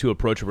best way to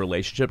approach a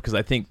relationship, because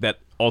I think that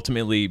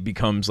ultimately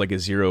becomes like a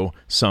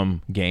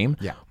zero-sum game.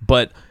 Yeah.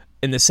 But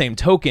in the same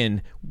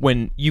token,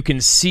 when you can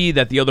see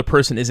that the other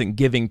person isn't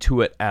giving to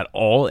it at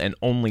all and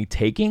only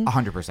taking,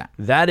 100%.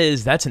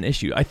 That's an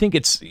issue. I think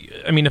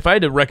if I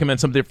had to recommend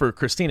something for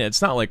Christina,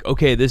 it's not like,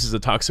 okay, this is a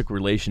toxic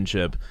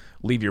relationship,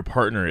 leave your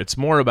partner. It's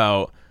more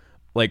about,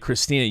 like,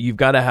 Christina, you've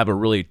got to have a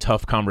really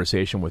tough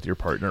conversation with your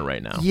partner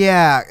right now.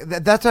 Yeah,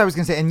 that's what I was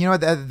going to say. And you know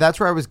what?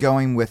 That's where I was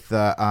going with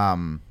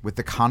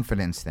the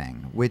confidence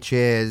thing, which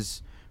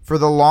is for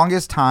the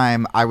longest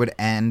time I would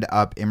end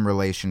up in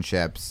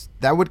relationships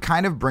that would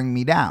kind of bring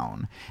me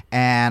down,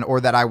 or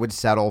that I would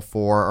settle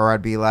for, or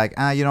I'd be like,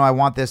 I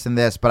want this and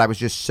this, but I was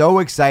just so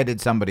excited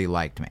somebody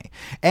liked me.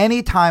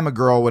 Anytime a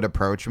girl would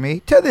approach me,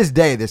 to this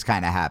day, this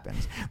kind of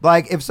happens.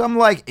 Like, if some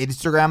like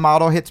Instagram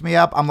model hits me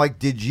up, I'm like,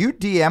 did you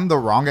DM the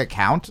wrong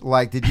account?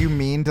 Like, did you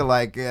mean to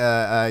like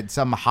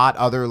some hot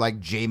other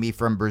like Jamie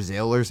from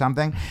Brazil or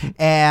something?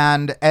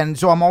 And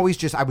so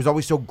I was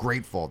always so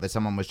grateful that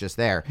someone was just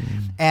there.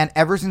 And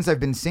ever since I've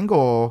been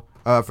single,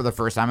 for the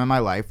first time in my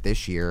life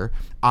this year,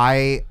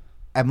 I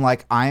am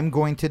like, I'm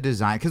going to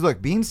design, because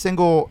look, being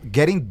single,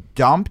 getting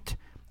dumped,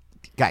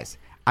 guys,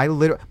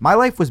 my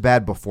life was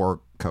bad before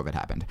COVID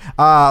happened.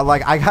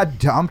 Like, I got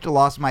dumped,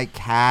 lost my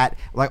cat,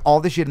 like all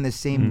this shit in the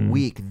same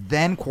week.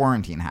 Then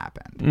quarantine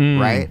happened,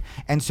 right?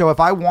 And so if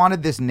I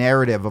wanted this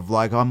narrative of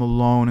like, I'm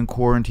alone in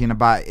quarantine,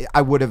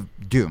 I would have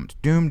doomed.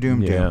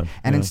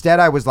 And instead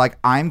I was like,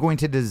 I'm going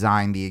to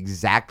design the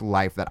exact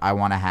life that I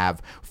want to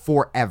have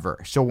forever.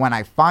 So when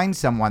I find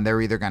someone,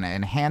 they're either going to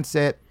enhance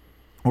it,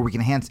 or we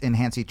can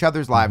enhance each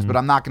other's lives, but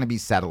I'm not going to be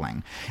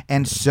settling.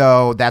 And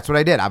so that's what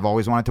I did. I've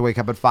always wanted to wake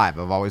up at 5.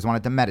 I've always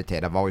wanted to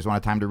meditate. I've always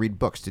wanted time to read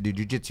books, to do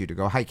jujitsu, to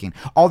go hiking,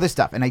 all this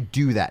stuff. And I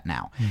do that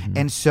now.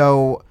 And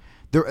so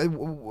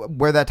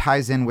where that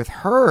ties in with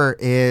her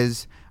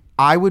is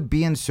I would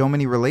be in so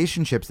many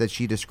relationships that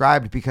she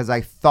described because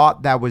I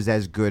thought that was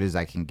as good as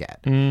I can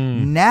get.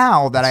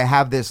 Now that I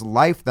have this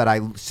life that I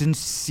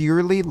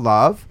sincerely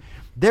love,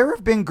 there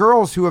have been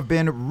girls who have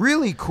been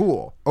really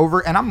cool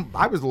and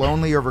I was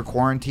lonely over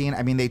quarantine.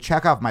 I mean, they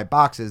check off my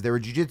boxes. They were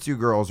jiu-jitsu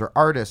girls or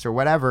artists or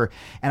whatever.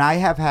 And I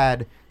have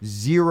had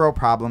zero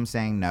problem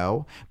saying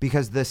no,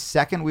 because the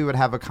second we would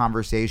have a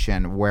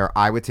conversation where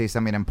I would say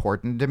something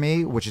important to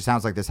me, which it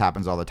sounds like this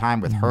happens all the time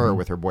with her,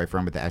 with her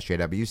boyfriend, with the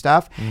SJW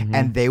stuff,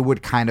 and they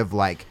would kind of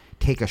like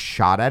take a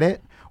shot at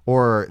it,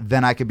 or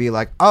then I could be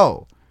like,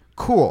 oh,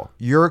 cool,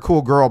 you're a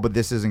cool girl, but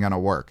this isn't going to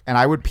work. And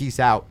I would peace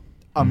out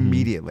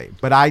immediately,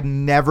 but I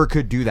never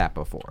could do that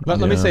before. Let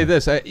me say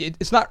this: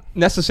 it's not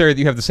necessary that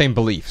you have the same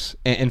beliefs.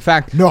 In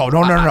fact, no,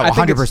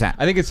 100%.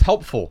 I think it's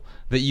helpful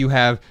that you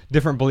have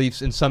different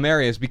beliefs in some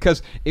areas,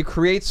 because it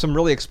creates some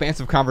really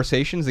expansive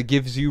conversations that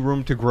gives you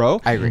room to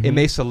grow. I agree. It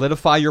may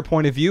solidify your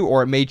point of view,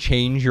 or it may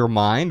change your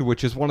mind,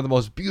 which is one of the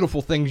most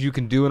beautiful things you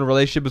can do in a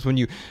relationship, is when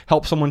you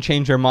help someone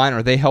change their mind,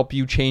 or they help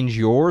you change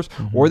yours,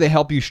 or they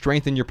help you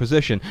strengthen your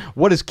position.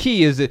 What is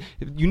key is that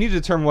you need to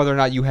determine whether or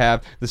not you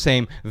have the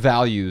same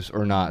values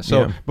or not.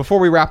 So before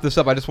we wrap this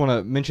up, I just want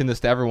to mention this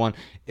to everyone.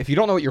 If you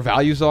don't know what your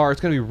values are,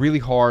 it's going to be really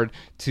hard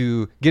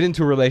to get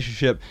into a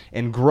relationship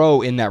and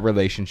grow in that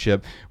relationship.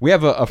 relationship, we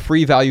have a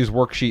free values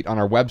worksheet on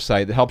our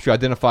website that helps you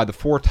identify the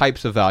 4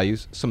 types of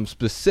values, some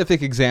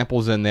specific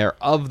examples in there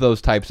of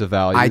those types of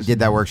values. I did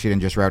that worksheet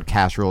and just wrote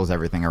cash rules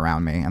everything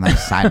around me, and then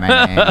signed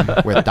my name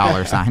with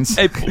dollar signs.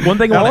 Hey, one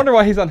thing I wonder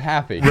why he's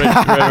unhappy.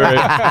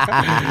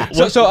 Right.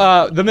 So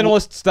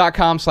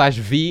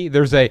theminimalists.com/V,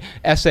 there's a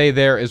essay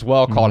there as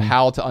well called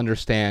How to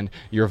Understand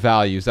Your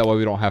Values. That way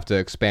we don't have to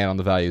expand on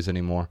the values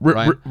anymore.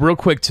 Real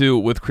quick, too,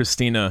 with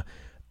Christina,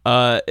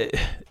 can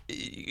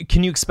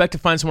you expect to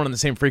find someone on the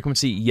same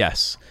frequency?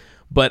 Yes.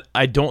 But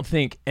I don't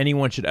think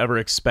anyone should ever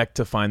expect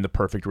to find the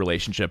perfect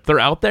relationship. They're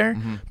out there.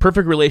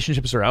 Perfect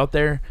relationships are out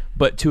there.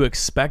 But to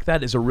expect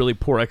that is a really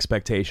poor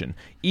expectation.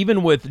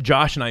 Even with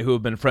Josh and I, who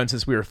have been friends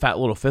since we were fat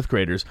little 5th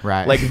graders,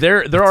 right? Like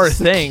there are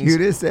things.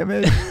 Cutest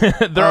image.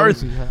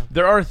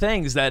 there are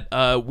things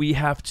that we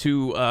have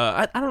to.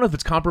 I don't know if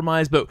it's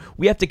compromise, but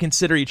we have to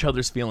consider each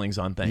other's feelings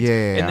on things.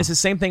 Yeah. And it's the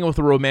same thing with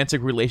a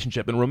romantic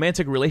relationship. And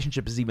romantic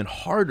relationship is even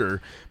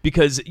harder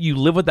because you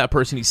live with that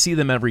person, you see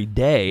them every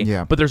day.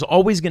 Yeah. But there's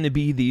always going to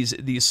be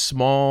these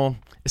small.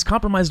 Is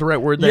compromise the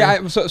right word there? Yeah.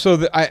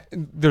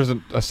 There's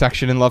a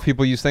section in Love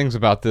People Use Things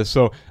about this.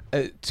 So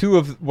 2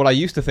 of what I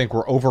used to think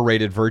were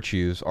overrated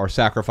virtues are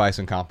sacrifice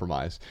and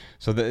compromise.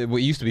 So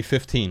what used to be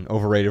 15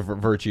 overrated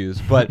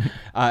virtues, but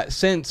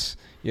since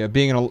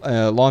being in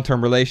a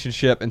long-term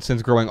relationship and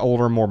since growing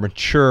older, more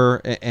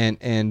mature,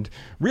 and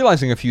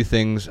realizing a few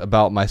things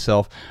about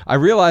myself, I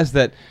realized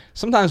that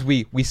sometimes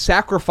we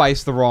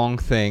sacrifice the wrong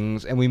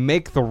things and we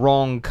make the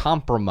wrong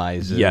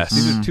compromises. Yes.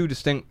 These are 2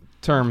 distinct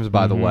terms,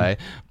 by the way.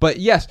 But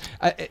yes,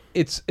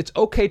 it's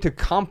okay to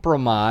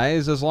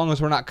compromise as long as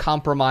we're not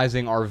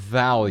compromising our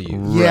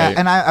values. Yeah, Right.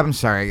 and I'm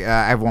sorry.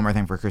 I have one more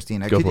thing for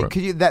Christina. Go for it.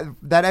 Could you that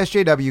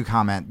SJW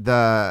comment?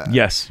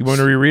 Yes. You want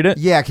me to reread it?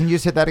 Yeah. Can you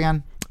just hit that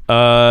again?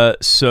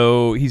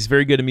 So he's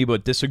very good to me,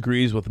 but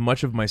disagrees with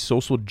much of my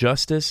social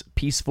justice,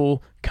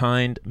 peaceful,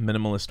 kind,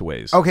 minimalist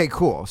ways. Okay,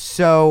 cool.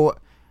 So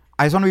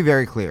I just want to be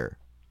very clear.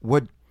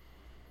 What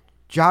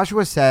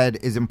Joshua said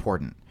is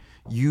important.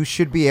 You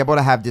should be able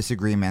to have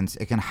disagreements.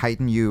 It can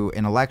heighten you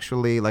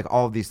intellectually, like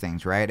all of these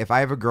things, right? If I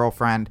have a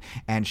girlfriend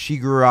and she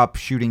grew up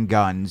shooting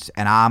guns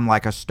and I'm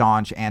like a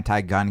staunch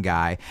anti-gun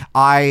guy,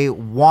 I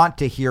want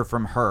to hear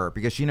from her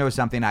because she knows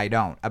something I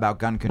don't about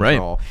gun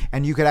control. Right.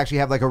 And you could actually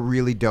have like a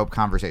really dope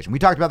conversation. We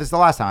talked about this the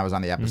last time I was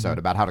on the episode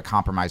about how to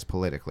compromise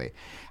politically.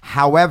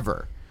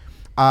 However,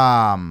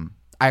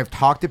 I've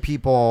talked to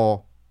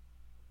people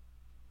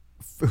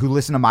who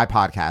listen to my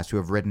podcast who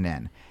have written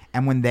in.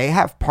 And when they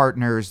have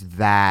partners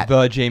that...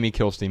 The Jamie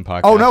Kilstein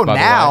podcast. Oh, no, by the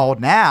way.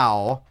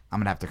 now... I'm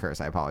going to have to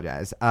curse. I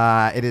apologize.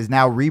 It is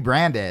now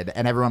rebranded,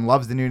 and everyone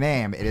loves the new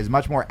name. It is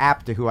much more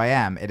apt to who I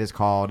am. It is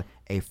called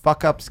A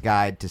Fuck-Up's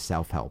Guide to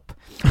Self-Help.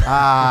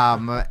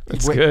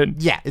 That's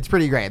good. Yeah, it's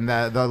pretty great. And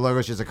the logo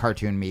is just a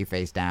cartoon me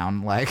face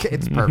down. Like,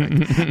 it's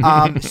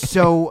perfect.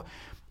 So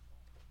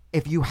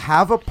if you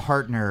have a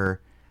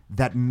partner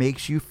that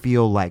makes you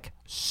feel like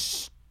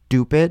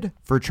stupid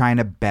for trying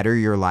to better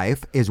your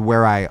life is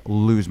where I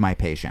lose my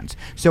patience.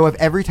 So if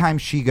every time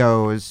she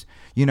goes,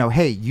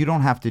 hey, you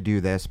don't have to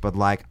do this, but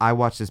like I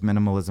watched this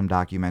minimalism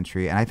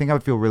documentary and I think I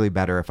would feel really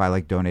better if I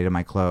like donated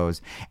my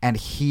clothes, and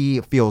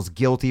he feels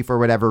guilty for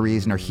whatever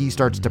reason, or he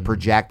starts to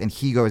project and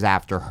he goes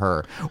after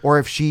her, or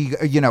if she,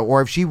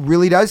 or if she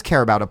really does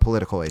care about a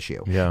political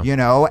issue,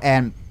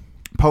 and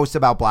posts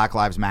about Black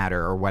Lives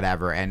Matter or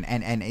whatever,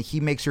 and he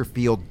makes her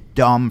feel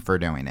dumb for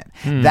doing it.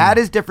 That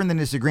is different than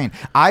disagreeing.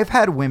 I've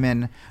had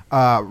women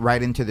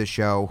write into the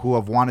show who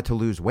have wanted to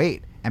lose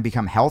weight and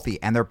become healthy,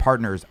 and their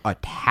partners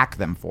attack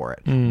them for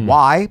it.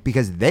 Why?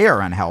 Because they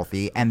are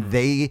unhealthy and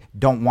they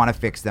don't want to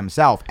fix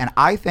themselves. And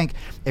I think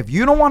if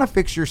you don't want to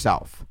fix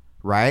yourself,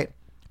 right?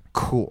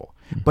 Cool.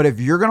 But if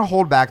you're going to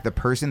hold back the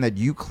person that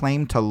you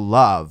claim to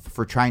love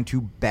for trying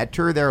to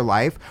better their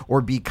life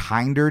or be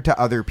kinder to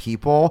other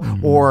people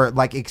or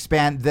like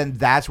expand, then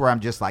that's where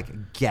I'm just like,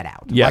 get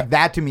out. Yeah. Like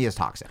that to me is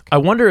toxic. I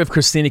wonder if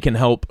Christina can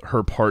help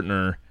her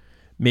partner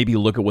maybe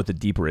look at what the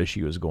deeper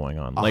issue is going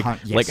on. Like,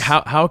 yes.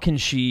 how can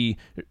she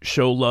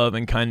show love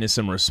and kindness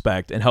and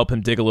respect and help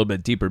him dig a little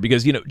bit deeper?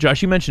 Because,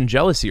 Josh, you mentioned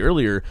jealousy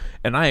earlier,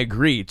 and I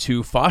agree.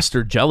 To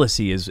foster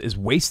jealousy is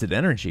wasted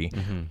energy.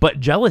 But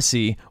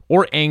jealousy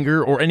or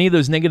anger or any of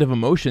those negative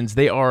emotions,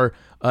 they are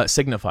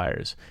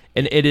signifiers,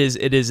 and it is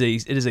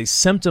a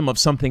symptom of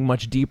something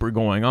much deeper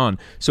going on.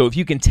 So if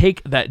you can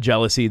take that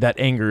jealousy, that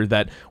anger,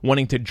 that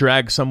wanting to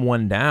drag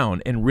someone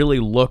down, and really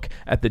look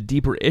at the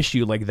deeper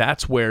issue, like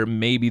that's where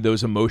maybe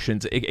those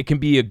emotions, it can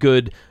be a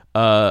good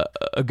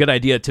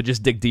idea to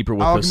just dig deeper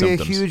with those symptoms.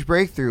 It can be a huge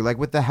breakthrough, like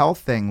with the health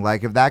thing.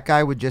 Like if that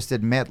guy would just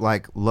admit,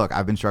 like, look,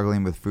 I've been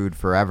struggling with food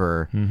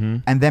forever,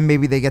 and then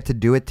maybe they get to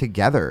do it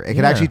together. It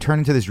could actually turn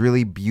into this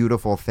really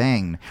beautiful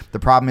thing. The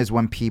problem is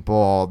when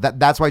people,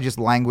 that's why just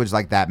language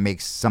like that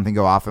makes something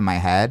go off in my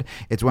head.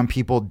 It's when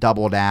people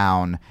double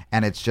down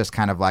and it's just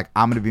kind of like,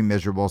 I'm going to be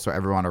miserable, so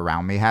everyone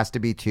around me has to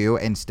be too,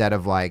 instead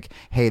of like,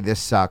 hey, this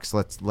sucks.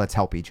 Let's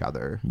help each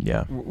other.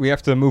 Yeah. We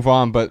have to move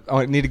on, but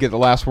I need to get the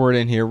last word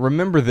in here.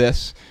 Remember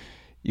this.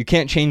 You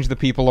can't change the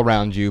people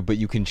around you, but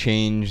you can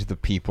change the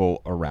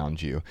people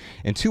around you.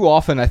 And too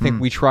often, I think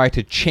we try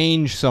to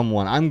change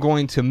someone. I'm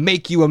going to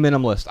make you a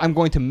minimalist. I'm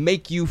going to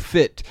make you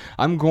fit.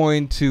 I'm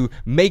going to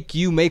make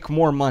you make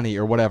more money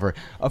or whatever.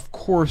 Of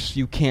course,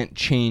 you can't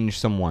change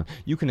someone.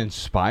 You can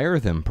inspire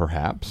them,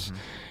 perhaps.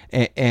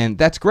 And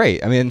that's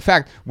great. I mean, in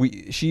fact,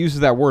 she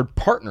uses that word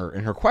partner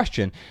in her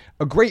question.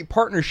 A great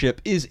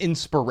partnership is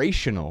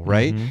inspirational,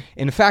 right?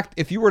 In fact,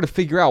 if you were to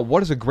figure out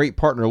what does a great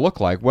partner look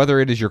like, whether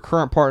it is your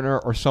current partner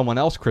or someone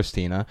else,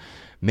 Christina,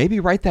 maybe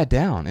write that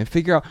down and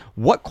figure out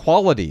what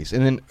qualities.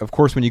 And then, of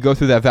course, when you go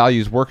through that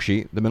values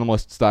worksheet,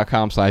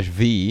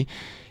 theminimalists.com/V,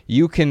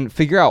 you can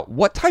figure out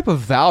what type of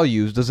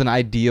values does an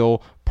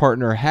ideal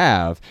partner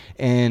have,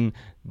 and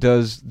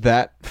does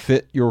that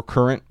fit your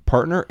current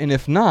partner? And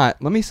if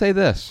not, let me say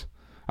this.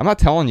 I'm not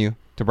telling you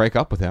to break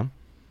up with him,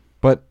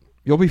 but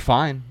you'll be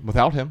fine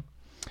without him.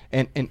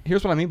 And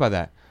here's what I mean by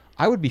that.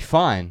 I would be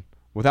fine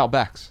without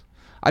Bex.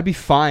 I'd be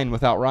fine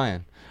without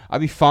Ryan.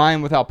 I'd be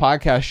fine without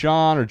Podcast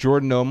Sean or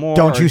Jordan No More.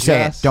 Don't you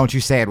say Jess. it. Don't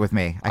you say it with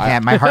me. I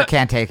can't. My heart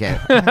can't take it.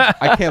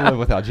 I can't live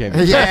without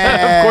Jamie.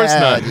 Yeah. Of course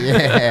not.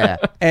 Yeah.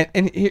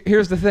 And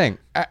here's the thing.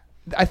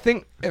 I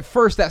think at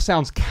first that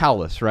sounds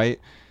callous, right?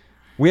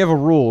 We have a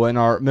rule in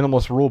our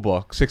minimalist rule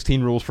book,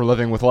 16 Rules for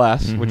Living with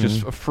Less, which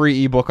is a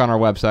free ebook on our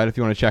website if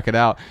you want to check it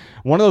out.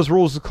 One of those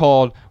rules is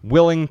called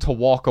willing to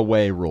walk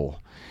away rule.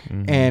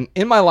 And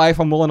in my life,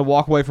 I'm willing to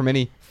walk away from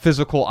any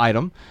physical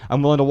item.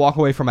 I'm willing to walk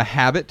away from a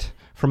habit,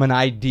 from an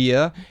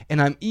idea, and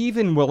I'm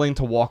even willing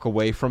to walk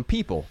away from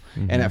people.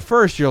 And at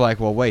first you're like,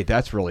 well, wait,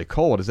 that's really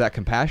cold. Is that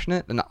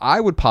compassionate? And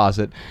I would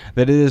posit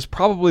that it is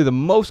probably the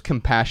most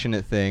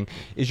compassionate thing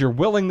is your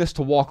willingness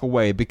to walk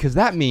away, because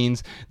that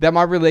means that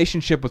my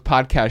relationship with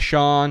Podcast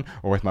Sean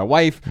or with my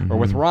wife or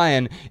with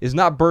Ryan is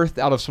not birthed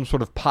out of some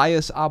sort of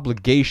pious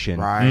obligation.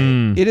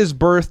 Right. It is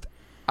birthed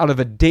out of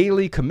a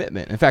daily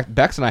commitment. In fact,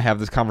 Bex and I have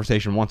this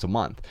conversation once a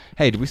month.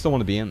 Hey, do we still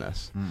want to be in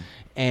this?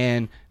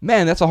 And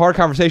man, that's a hard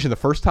conversation the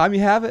first time you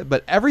have it,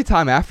 but every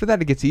time after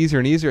that, it gets easier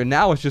and easier. And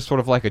now it's just sort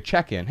of like a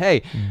check-in.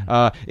 Hey,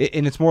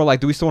 and it's more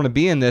like, do we still want to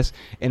be in this?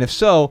 And if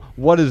so,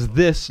 what does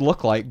this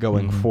look like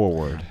going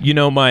forward? You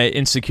know, my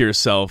insecure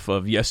self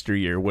of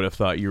yesteryear would have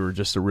thought you were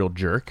just a real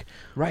jerk.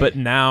 Right. But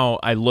now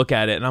I look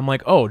at it and I'm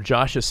like, oh,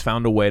 Josh has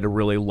found a way to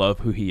really love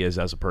who he is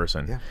as a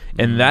person. Yeah.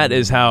 And that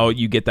is how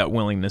you get that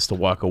willingness to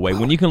walk away.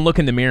 When you can look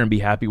in the mirror and be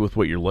happy with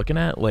what you're looking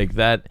at, like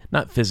that,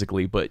 not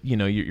physically, but you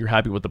know, you're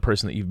happy with the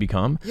person that you've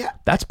become. Yeah.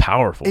 That's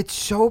powerful. It's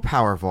so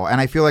powerful. And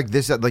I feel like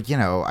this, like, you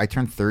know, I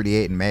turned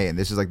 38 in May, and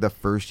this is like the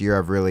first year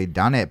I've really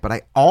done it. But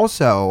I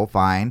also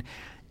find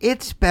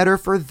it's better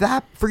for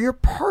your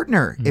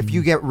partner if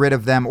you get rid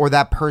of them, or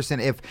that person.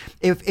 If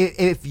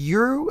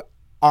you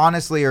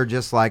honestly are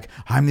just like,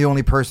 I'm the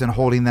only person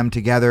holding them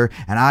together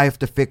and I have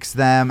to fix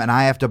them and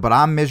but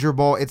I'm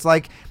miserable. It's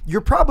like,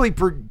 you're probably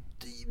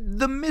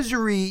the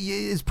misery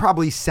is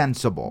probably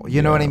sensible.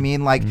 You know what I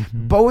mean? Like,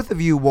 both of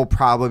you will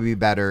probably be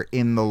better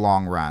in the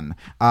long run.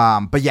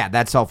 But yeah,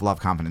 that self-love,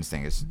 confidence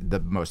thing is the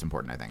most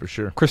important, I think. for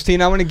sure.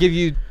 Christine, I'm going to give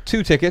you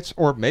 2 tickets,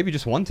 or maybe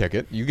just 1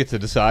 ticket. You get to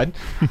decide,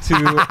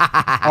 to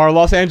our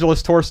Los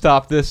Angeles tour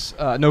stop this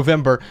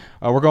November.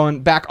 We're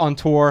going back on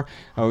tour.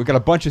 We've got a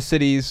bunch of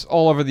cities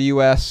all over the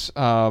U.S.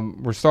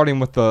 We're starting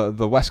with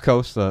the West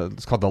Coast.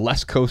 It's called the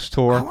Les Coast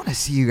Tour. I want to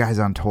see you guys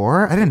on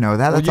tour. I didn't know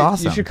that. That's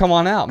awesome. You should come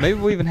on out. Maybe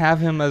we'll even have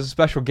him as a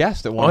special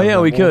guest at one. Oh, yeah,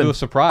 we We'll could. do a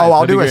surprise. Oh,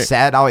 I'll That'd do be a great.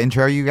 set. I'll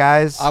intro you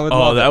guys. I would Oh,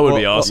 love that it. would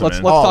be awesome,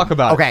 Let's man. talk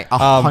about okay, it.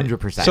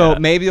 100%. So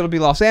maybe it'll be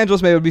Los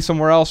Angeles, maybe it'll be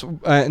somewhere else.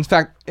 In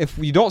fact, if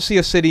you don't see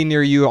a city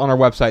near you on our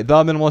website,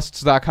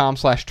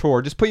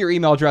 theminimalists.com/tour, just put your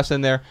email address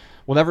in there.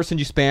 We'll never send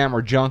you spam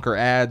or junk or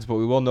ads, but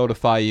we will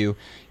notify you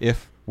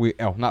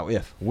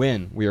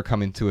when we are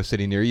coming to a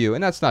city near you.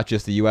 And that's not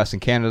just the U.S.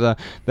 and Canada.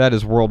 That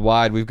is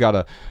worldwide. We've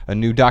got a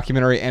new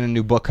documentary and a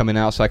new book coming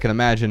out, so I can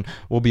imagine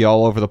we'll be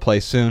all over the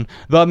place soon.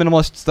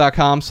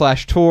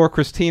 theminimalists.com/tour.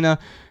 Christina,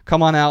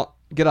 come on out.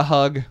 Get a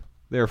hug.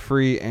 They're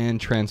free and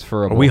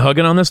transferable. Are we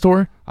hugging on this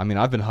tour? I mean,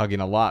 I've been hugging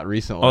a lot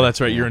recently. Oh,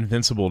 that's right. You're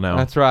invincible now.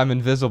 That's right. I'm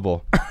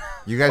invisible.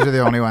 You guys are the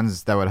only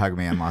ones that would hug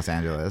me in Los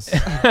Angeles.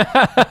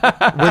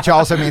 Which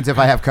also means if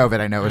I have COVID,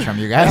 I know it's from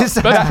you guys.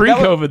 That's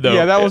pre-COVID, though.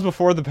 Yeah, that was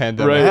before the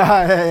pandemic. Right.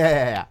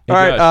 yeah. Hey, All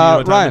right, Josh, you know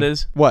what time Ryan. it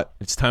is? What?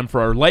 It's time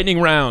for our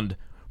lightning round.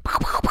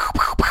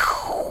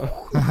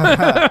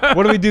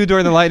 What do we do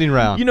during the lightning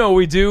round? You know what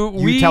we do?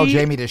 You tell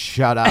Jamie to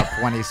shut up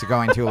when he's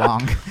going too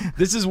long.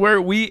 This is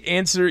where we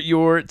answer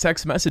your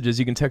text messages.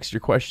 You can text your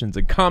questions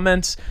and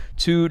comments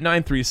to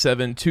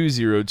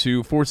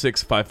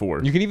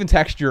 937-202-4654. You can even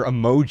text your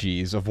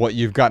emojis of what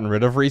you've gotten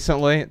rid of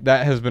recently.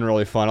 That has been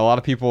really fun. A lot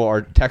of people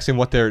are texting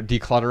what they're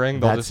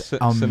decluttering. They'll That's just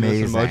send this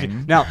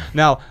amazing. emoji.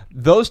 Now,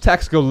 those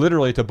texts go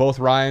literally to both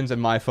Ryan's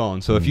and my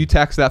phone. So if you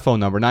text that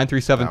phone number,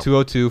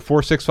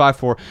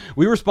 937-202-4654,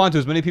 we respond to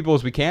as many people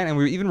as we can, and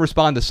we even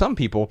respond to some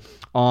people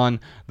on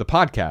the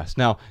podcast.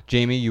 Now,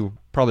 Jamie, you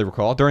probably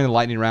recall, during the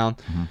lightning round,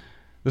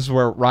 this is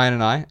where Ryan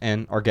and I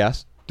and our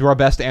guest do our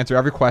best to answer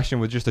every question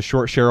with just a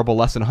short, shareable,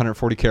 less than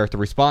 140 character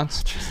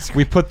response.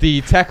 We put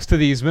the text to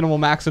these minimal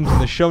maxims in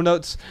the show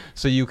notes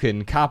so you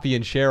can copy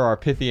and share our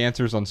pithy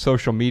answers on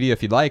social media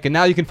if you'd like. And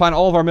now you can find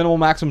all of our minimal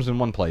maxims in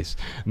one place,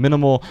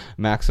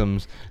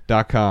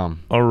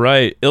 minimalmaxims.com. All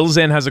right.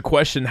 Ilzan has a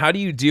question. How do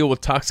you deal with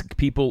toxic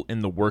people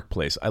in the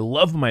workplace? I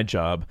love my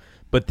job,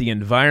 but the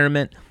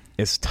environment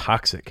is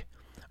toxic.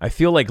 I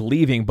feel like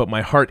leaving, but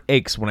my heart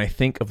aches when I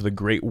think of the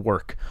great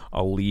work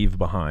I'll leave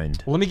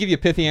behind. Well, let me give you a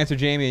pithy answer,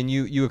 Jamie, and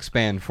you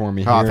expand for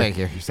me Oh, here. thank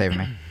you. You're saving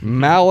me.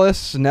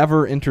 Malice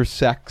never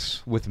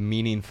intersects with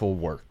meaningful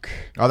work.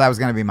 Oh, that was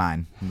going to be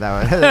mine.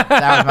 That was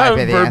my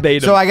pithy answer.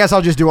 Verbatim. So I guess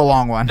I'll just do a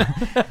long one.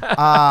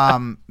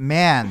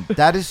 Man,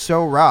 that is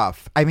so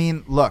rough. I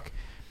mean, look,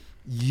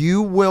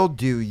 you will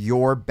do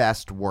your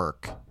best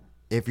work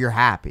if you're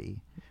happy.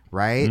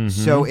 Right? Mm-hmm.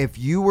 So if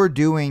you were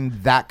doing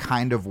that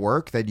kind of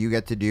work that you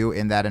get to do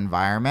in that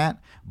environment,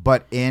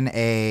 but in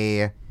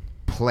a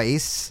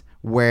place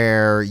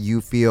where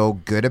you feel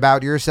good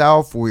about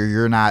yourself, where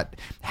you're not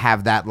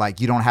have that, like,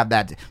 you don't have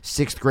that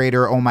sixth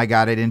grader, oh my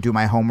God, I didn't do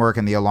my homework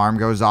and the alarm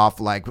goes off,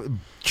 like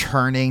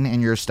churning in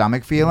your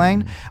stomach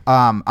feeling,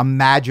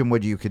 imagine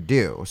what you could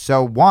do.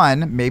 So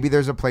one, maybe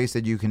there's a place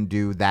that you can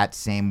do that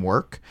same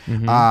work.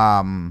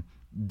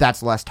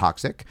 That's less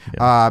toxic.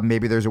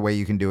 Maybe there's a way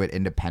you can do it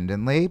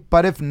independently.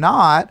 But if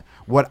not,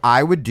 what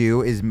I would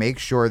do is make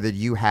sure that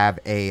you have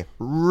a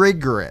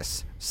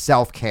rigorous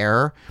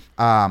self-care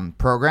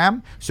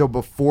program. So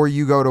before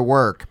you go to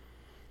work,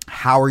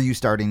 how are you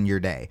starting your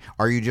day?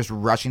 Are you just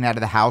rushing out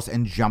of the house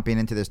and jumping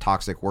into this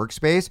toxic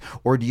workspace?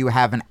 Or do you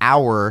have an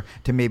hour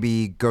to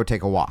maybe go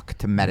take a walk,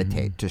 to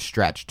meditate, to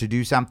stretch, to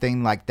do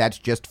something like that's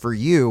just for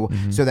you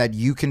so that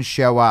you can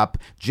show up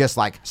just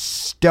like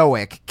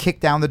stoic,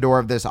 kick down the door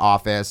of this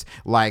office,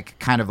 like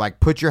kind of like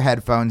put your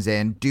headphones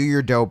in, do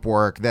your dope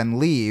work, then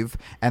leave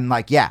and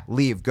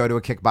leave, go to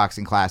a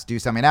kickboxing class, do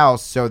something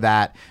else so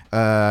that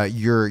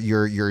your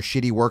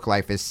shitty work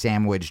life is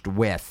sandwiched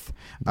with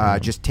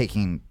just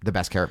taking the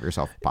best care of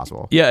yourself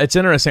possible. Yeah, it's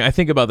interesting. I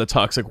think about the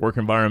toxic work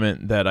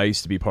environment that I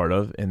used to be part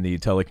of in the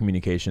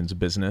telecommunications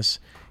business.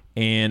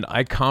 And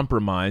I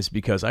compromised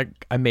because I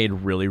made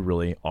really,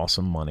 really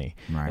awesome money.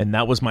 Right. And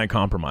that was my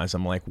compromise.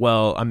 I'm like,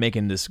 well, I'm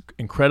making this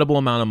incredible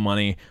amount of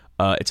money.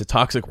 It's a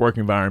toxic work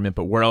environment,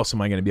 but where else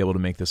am I going to be able to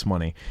make this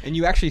money? And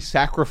you actually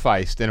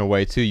sacrificed in a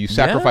way too. You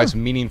sacrificed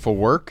meaningful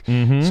work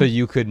so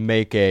you could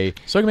make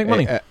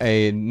money.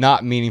 A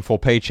not meaningful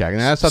paycheck. And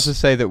that's not to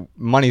say that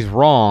money's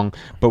wrong,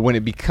 but when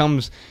it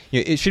becomes,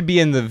 it should be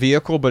in the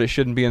vehicle, but it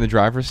shouldn't be in the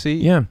driver's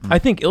seat. Yeah, I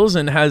think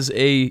Ilzan has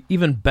a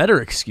even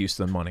better excuse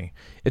than money.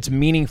 It's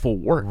meaningful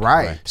work.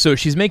 Right. So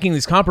she's making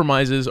these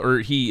compromises, or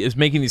he is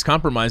making these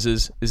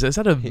compromises. Is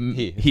that a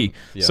he?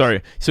 Yes.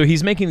 Sorry. So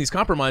he's making these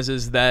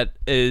compromises that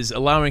is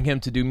allowing him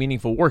to do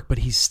meaningful work, but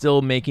he's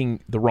still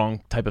making the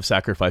wrong type of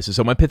sacrifices.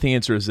 So my pithy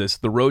answer is this: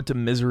 the road to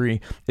misery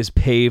is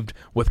paved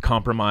with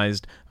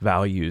compromised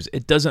values.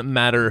 It doesn't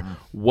matter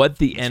what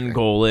the end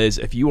goal is.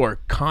 If you are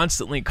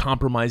constantly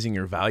compromising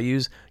your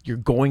values, you're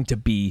going to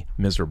be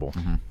miserable.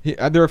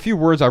 There are a few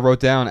words I wrote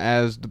down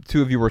as the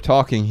two of you were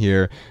talking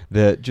here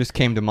that just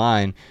came to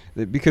mind.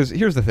 Because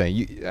here's the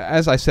thing,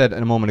 as I said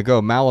a moment ago,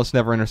 malice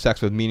never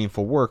intersects with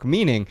meaningful work,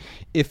 meaning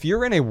if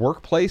you're in a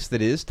workplace that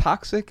is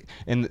toxic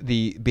and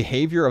the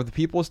behavior of the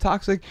people is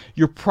toxic,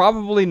 you're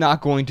probably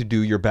not going to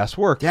do your best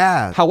work.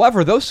 Yeah.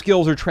 However, those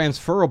skills are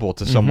transferable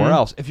to somewhere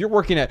else. If you're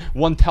working at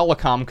one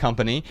telecom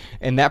company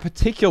and that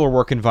particular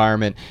work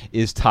environment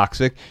is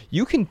toxic,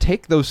 you can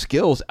take those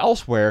skills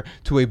elsewhere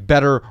to a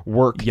better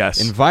work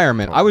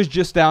environment. I was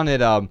just down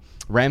at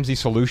Ramsey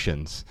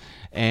Solutions.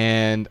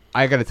 And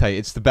I got to tell you,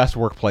 it's the best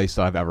workplace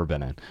that I've ever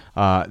been in.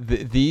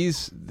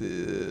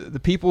 The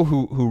people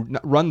who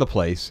run the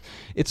place,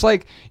 it's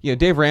like,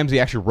 Dave Ramsey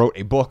actually wrote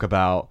a book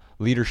about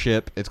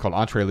leadership. It's called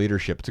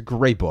EntreLeadership. It's a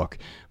great book,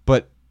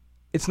 but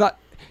it's not.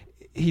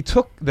 He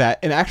took that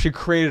and actually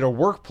created a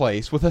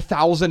workplace with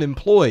 1,000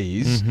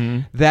 employees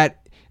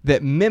that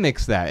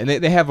mimics that. And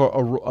they have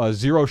a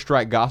zero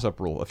strike gossip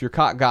rule. If you're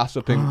caught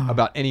gossiping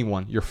about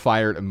anyone, you're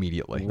fired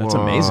immediately. That's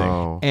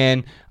amazing.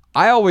 And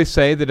I always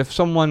say that if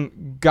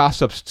someone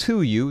gossips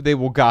to you, they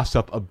will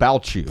gossip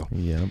about you.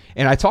 Yep.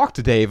 And I talked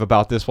to Dave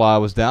about this while I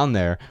was down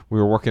there. We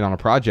were working on a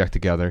project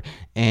together,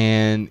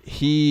 and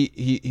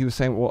he was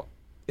saying, well,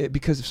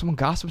 because if someone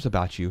gossips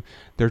about you,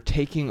 they're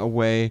taking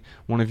away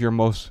one of your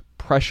most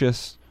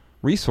precious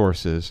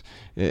resources,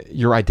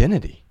 your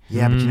identity.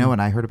 Yeah, but you know when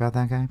I heard about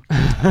that guy?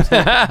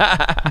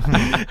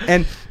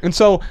 And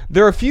so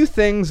there are a few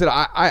things that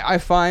I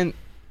find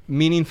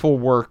meaningful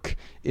work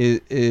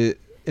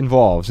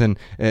involves, and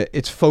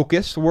it's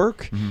focused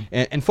work,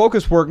 and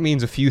focused work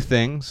means a few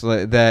things,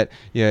 that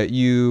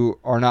you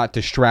are not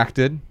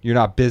distracted, you're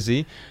not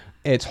busy,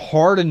 it's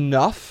hard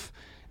enough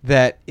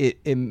that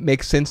it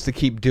makes sense to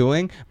keep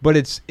doing, but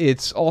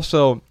it's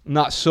also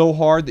not so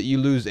hard that you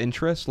lose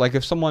interest. Like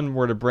if someone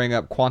were to bring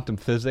up quantum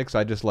physics,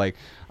 I just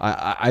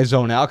I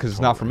zone out because it's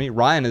not for me.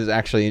 Ryan is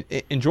actually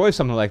enjoys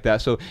something like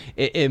that, so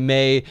it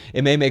may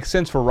make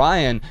sense for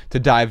Ryan to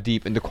dive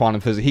deep into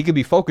quantum physics. He could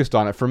be focused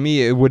on it. For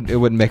me, it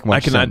wouldn't make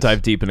much sense. I cannot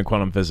dive deep into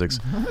quantum physics.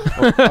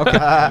 Okay,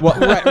 well,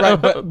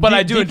 right, but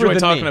I do deeper enjoy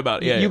than talking me.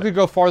 about it. Yeah, you could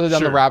go farther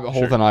down the Sure, rabbit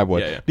hole sure. than I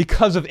would Yeah.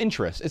 because of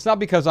interest. It's not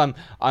because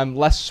I'm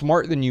less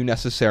smart than you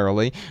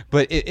necessarily,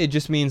 but it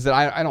just means that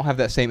I don't have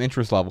that same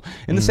interest level.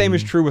 And the same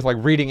is true with like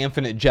reading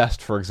Infinite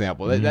Jest, for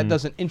example. That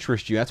doesn't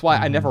interest you. That's why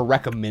I never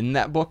recommend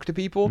that book to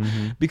people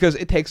because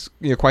it takes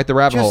quite the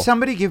rabbit hole. Just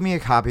somebody give me a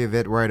copy of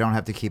it where I don't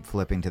have to keep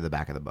flipping to the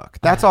back of the book.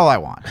 That's all I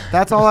want.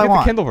 That's all I Get the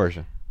want. Kindle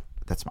version.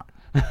 That's smart.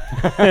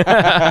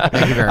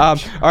 Thank you very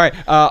much. All right.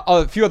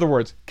 A few other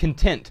words.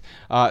 Content.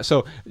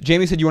 So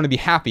Jamie said you want to be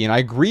happy, and I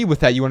agree with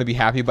that. You want to be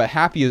happy, but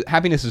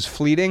happiness is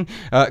fleeting.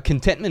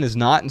 Contentment is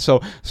not, and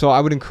so I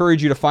would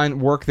encourage you to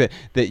find work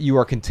that you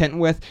are content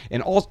with,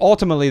 and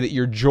ultimately that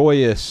you're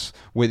joyous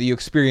with, that you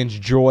experience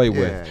joy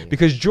with,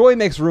 because joy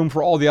makes room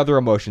for all the other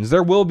emotions.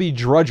 There will be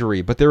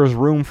drudgery, but there is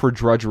room for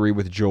drudgery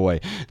with joy.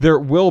 There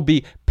will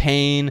be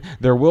pain.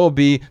 There will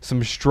be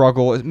some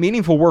struggle.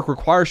 Meaningful work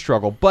requires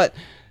struggle, but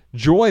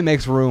joy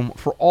makes room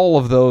for all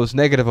of those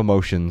negative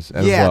emotions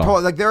as well.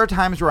 Totally. Like there are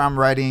times where I'm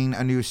writing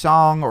a new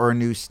song or a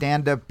new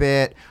stand-up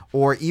bit,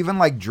 or even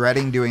like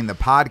dreading doing the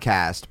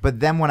podcast. But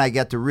then when I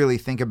get to really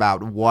think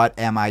about what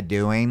am I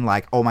doing,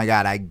 like, oh my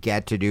God, I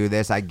get to do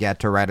this. I get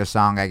to write a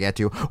song.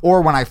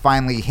 Or when I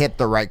finally hit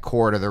the right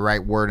chord or the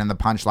right word in the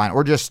punchline,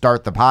 or just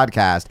start the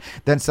podcast,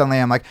 then suddenly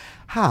I'm like,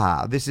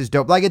 this is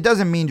dope. Like, it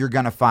doesn't mean you're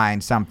going to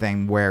find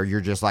something where you're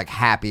just like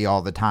happy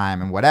all the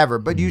time and whatever,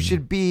 but you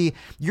should be,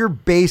 your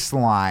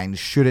baseline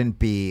shouldn't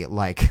be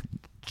like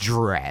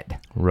dread.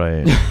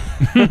 Right.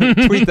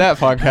 Tweet that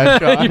podcast,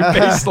 Sean. Your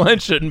baseline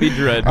shouldn't be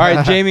dread. All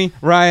right, Jamie,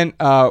 Ryan,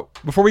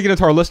 before we get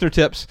into our listener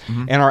tips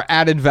and our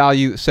added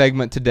value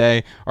segment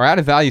today, our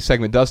added value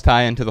segment does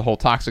tie into the whole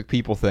toxic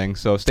people thing,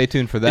 so stay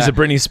tuned for that. Is a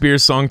Britney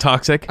Spears song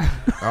toxic?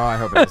 Oh, I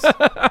hope it is.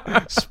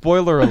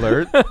 Spoiler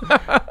alert.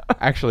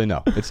 Actually,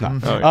 no, it's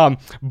not.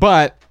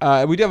 But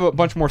we do have a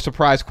bunch more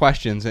surprise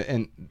questions,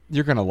 and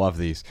you're going to love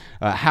these.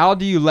 How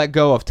do you let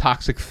go of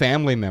toxic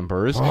family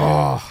members?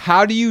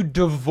 How do you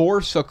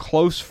divorce a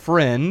close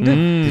friend?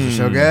 These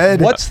are so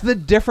good. What's the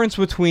difference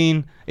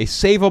between a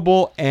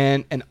savable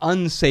and an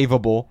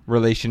unsavable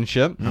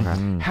relationship?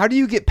 How do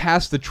you get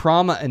past the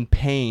trauma and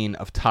pain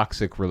of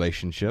toxic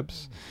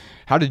relationships?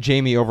 How did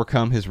Jamie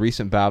overcome his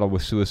recent battle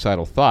with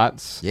suicidal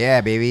thoughts?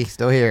 Yeah, baby.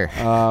 Still here.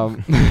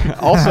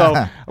 Also,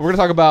 we're going to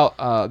talk about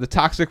the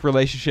toxic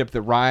relationship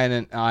that Ryan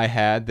and I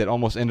had that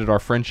almost ended our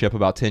friendship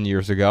about 10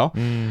 years ago.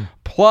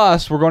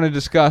 Plus, we're going to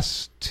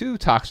discuss 2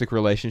 toxic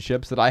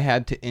relationships that I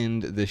had to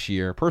end this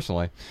year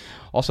personally.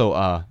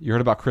 Also, you heard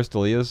about Chris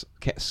D'Elia's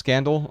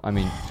scandal? I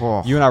mean,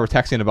 you and I were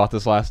texting about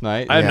this last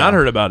night. I have not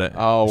heard about it.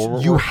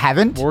 Oh, You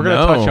haven't? We're going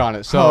to touch on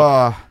it.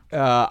 So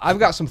I've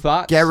got some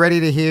thoughts. Get ready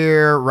to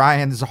hear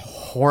Ryan's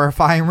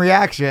horrifying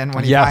reaction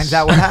when he finds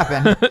out what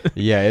happened.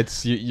 Yeah,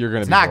 you're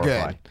going to be not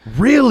horrified. good.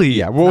 Really?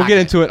 Yeah, we'll get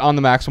into it on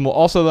the Maximal.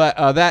 Also,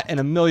 that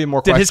and a million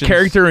more Did questions. his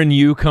character and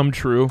you come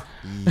true?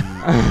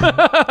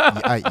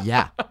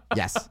 Yeah.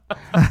 Yes.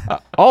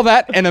 All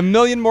that and a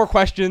million more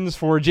questions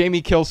for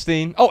Jamie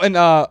Kilstein. Oh, and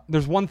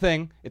there's one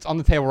thing. It's on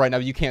the table right now.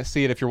 You can't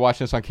see it if you're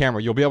watching this on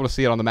camera. You'll be able to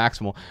see it on the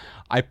Maximal.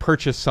 I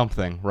purchased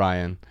something,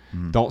 Ryan.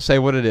 Don't say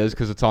what it is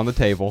because it's on the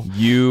table.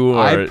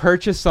 I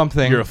purchased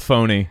something. You're a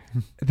phony.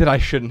 That I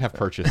shouldn't have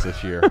purchased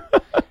this year.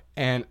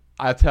 And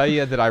I tell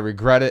you that I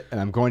regret it,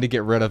 and I'm going to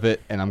get rid of it,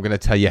 and I'm going to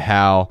tell you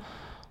how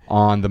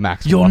on the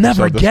Maximal. You'll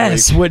never episode this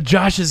guess week. what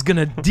Josh is going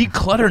to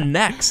declutter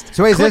next.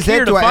 So is Click this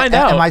here it? to find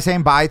out. Am I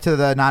saying bye to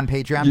the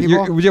non-Patreon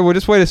people? Yeah, well,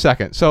 just wait a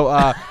second. So,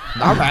 All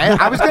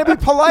right. I was going to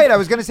be polite. I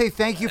was going to say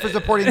thank you for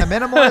supporting the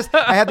minimalist.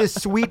 I had this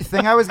sweet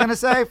thing I was going to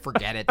say.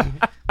 Forget it.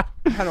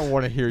 I don't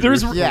want to hear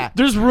There's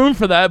your room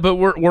for that, but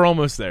we're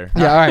almost there.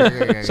 Yeah, all right.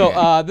 Okay.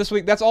 So this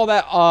week, that's all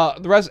that.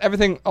 The rest,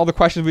 everything, all the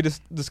questions we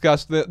just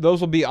discussed, those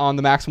will be on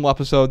the Maximal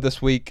episode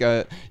this week.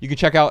 You can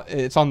check out.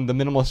 It's on the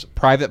Minimalist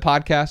Private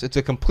Podcast. It's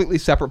a completely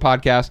separate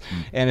podcast,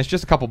 and it's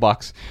just a couple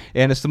bucks.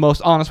 And it's the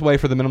most honest way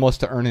for the Minimalist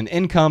to earn an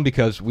income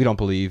because we don't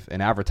believe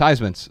in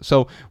advertisements.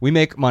 So we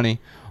make money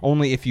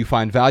only if you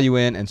find value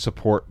in and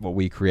support what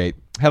we create.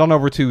 Head on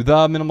over to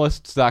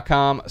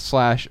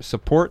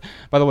theminimalists.com/support.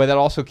 By the way, that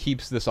also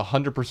keeps this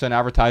 100%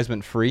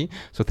 advertisement free.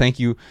 So thank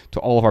you to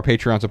all of our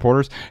Patreon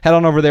supporters. Head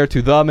on over there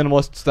to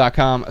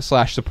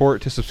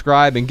theminimalists.com/support to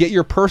subscribe and get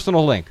your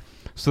personal link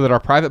so that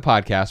our private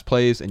podcast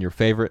plays in your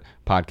favorite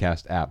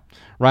podcast app.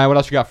 Ryan, what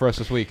else you got for us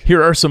this week?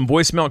 Here are some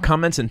voicemail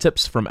comments and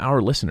tips from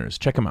our listeners.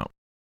 Check them out.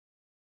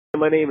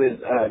 My name is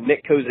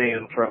Nick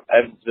Kozan from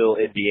Evansville,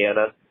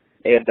 Indiana.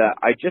 And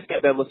I just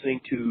got done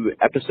listening to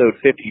episode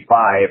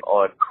 55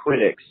 on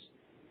critics,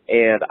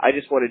 and I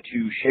just wanted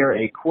to share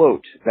a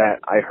quote that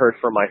I heard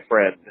from my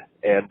friend,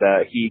 and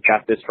he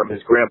got this from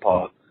his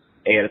grandpa,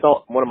 and it's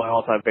one of my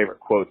all-time favorite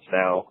quotes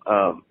now,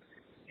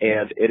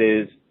 and it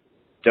is,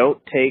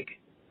 don't take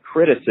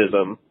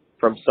criticism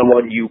from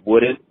someone you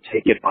wouldn't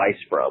take advice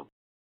from.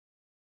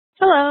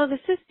 Hello, this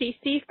is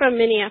Cece from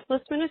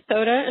Minneapolis,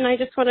 Minnesota, and I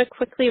just want to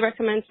quickly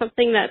recommend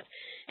something that's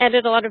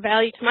added a lot of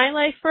value to my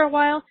life for a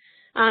while.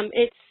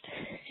 It's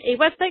a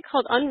website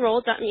called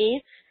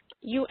unroll.me,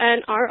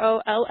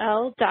 UNROLL.me,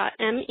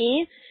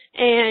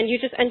 and you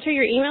just enter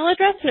your email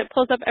address and it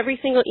pulls up every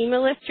single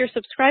email list you're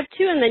subscribed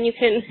to, and then you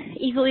can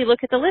easily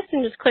look at the list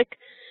and just click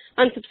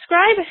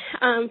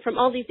unsubscribe from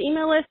all these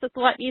email lists. It's a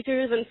lot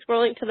easier than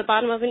scrolling to the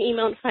bottom of an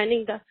email and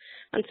finding the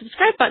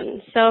unsubscribe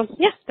button. So,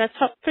 yeah, that's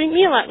helped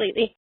me a lot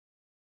lately.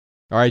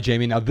 All right,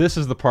 Jamie. Now this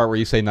is the part where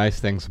you say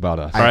nice things about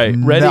us. All right, I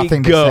have ready,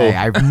 nothing go. To say.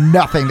 I have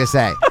nothing to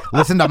say.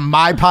 Listen to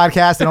my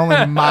podcast and only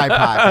my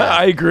podcast.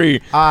 I agree.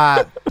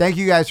 Thank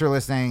you guys for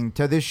listening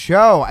to this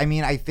show. I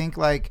mean, I think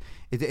like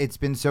it's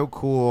been so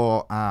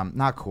cool.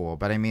 Not cool,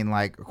 but I mean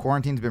like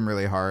quarantine's been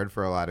really hard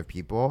for a lot of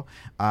people.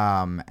 You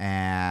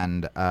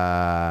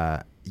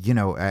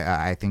know,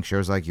 I think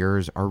shows like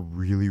yours are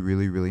really,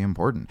 really, really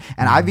important.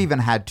 And I've even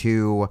had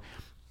to,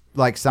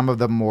 like some of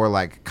the more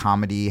like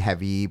comedy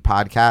heavy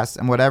podcasts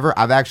and whatever,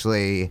 I've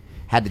actually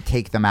had to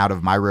take them out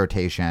of my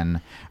rotation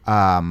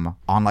on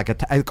like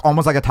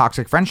almost like a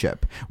toxic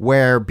friendship,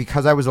 where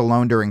because I was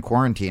alone during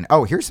quarantine.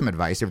 Oh, here's some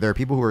advice. If there are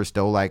people who are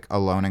still like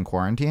alone in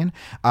quarantine,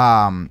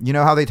 you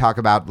know how they talk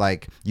about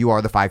like you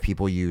are the 5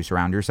 people you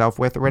surround yourself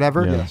with or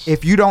whatever. Yes.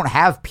 If you don't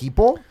have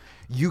people,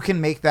 you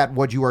can make that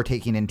what you are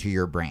taking into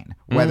your brain,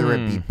 whether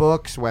it be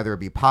books, whether it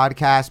be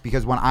podcasts,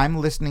 because when I'm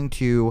listening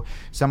to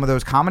some of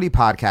those comedy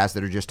podcasts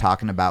that are just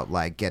talking about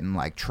like getting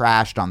like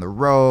trashed on the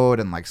road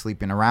and like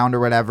sleeping around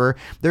or whatever,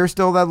 there's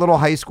still that little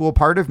high school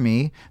part of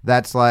me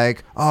that's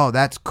like, oh,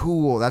 that's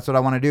cool. That's what I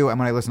want to do. And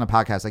when I listen to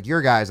podcasts like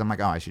your guys, I'm like,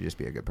 oh, I should just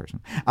be a good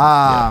person.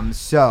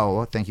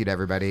 So thank you to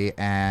everybody.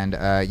 And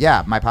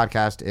yeah, my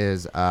podcast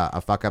is A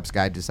Fuck Up's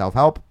Guide to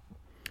Self-Help.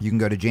 You can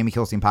go to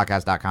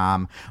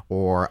JamieKilsteinPodcast.com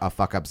or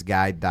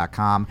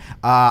afuckupsguide.com.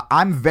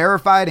 I'm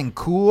verified and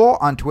cool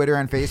on Twitter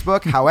and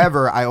Facebook.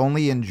 However, I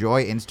only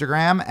enjoy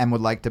Instagram and would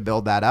like to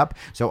build that up.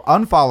 So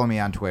unfollow me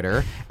on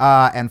Twitter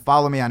and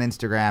follow me on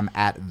Instagram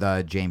at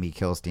the Jamie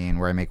Kilstein,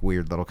 where I make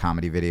weird little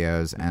comedy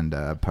videos and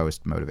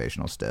post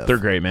motivational stuff. They're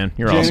great, man.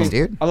 You're Jamie, awesome.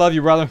 Dude. I love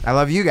you, brother. I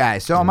love you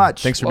guys so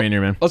much. Thanks for being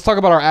here, man. Let's talk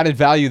about our added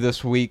value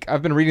this week.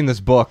 I've been reading this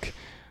book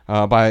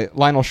by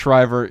Lionel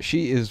Shriver.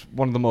 She is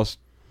one of the most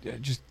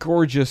just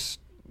gorgeous.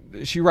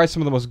 She writes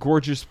some of the most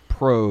gorgeous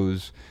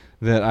prose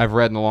that I've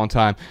read in a long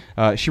time.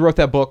 She wrote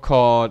that book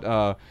called,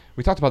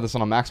 we talked about this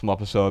on a Maximal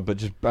episode,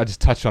 but I just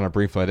touched on it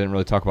briefly. I didn't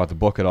really talk about the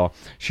book at all.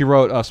 She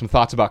wrote some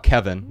thoughts about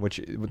Kevin, which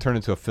would turn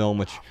into a film,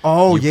 which...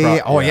 Oh, you yeah.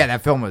 Oh, yeah.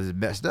 That film was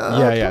messed up.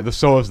 Yeah.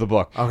 So is the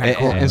book. Okay,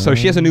 cool. And so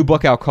she has a new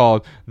book out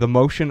called The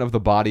Motion of the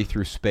Body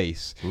Through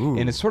Space. Ooh.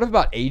 And it's sort of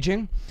about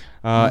aging,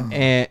 but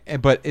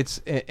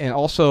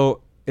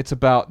it's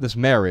about this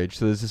marriage.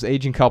 So there's this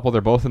aging couple.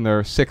 They're both in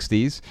their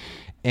 60s.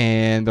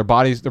 And they're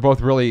both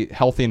really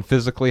healthy and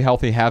physically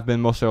healthy, have been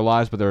most of their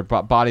lives, but their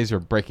bodies are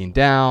breaking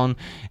down.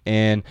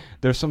 And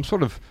there's some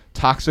sort of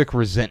toxic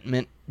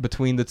resentment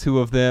between the two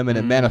of them, and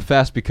it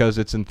manifests because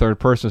it's in third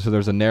person, so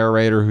there's a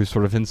narrator who's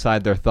sort of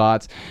inside their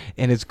thoughts,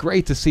 and it's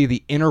great to see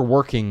the inner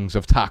workings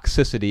of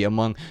toxicity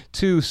among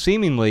two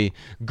seemingly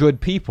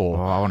good people.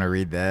 Oh, I want to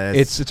read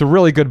this. It's a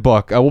really good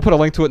book. We'll put a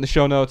link to it in the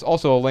show notes,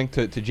 also a link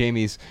to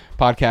Jamie's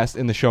podcast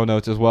in the show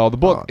notes as well. The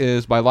book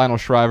is by Lionel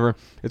Shriver.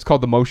 It's called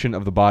The Motion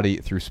of the Body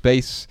Through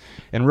Space.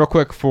 And real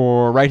quick,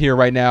 for right here,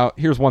 right now,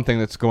 here's one thing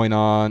that's going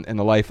on in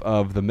the life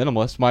of the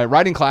minimalist. My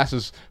writing class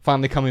is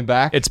finally coming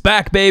back. It's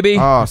back, baby.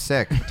 Oh,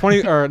 sick.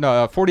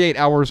 48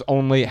 hours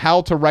only.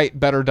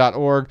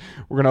 howtowritebetter.org.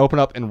 We're going to open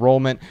up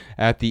enrollment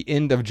at the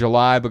end of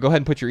July, but go ahead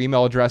and put your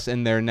email address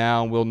in there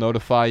now, and we'll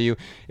notify you.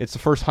 It's the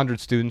first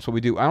 100 students. What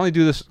we do, I only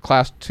do this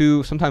class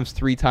 2, sometimes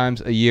 3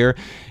 times a year,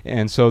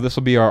 and so this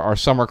will be our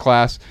summer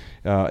class.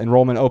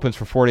 Enrollment opens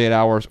for 48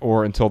 hours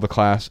or until the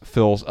class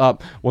fills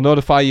up. We'll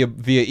notify you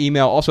via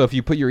email. Also, if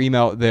you put your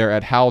email there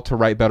at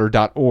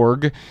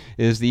howtowritebetter.org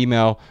is the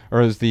email,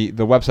 or is the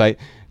website,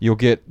 you'll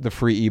get the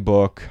free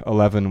ebook,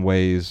 11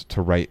 Ways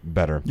to Write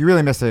Better. You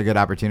really missed a good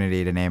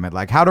opportunity to name it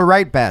like How to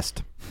Write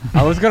Best.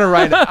 I was gonna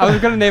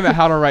name it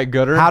How to Write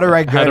Gooder. How to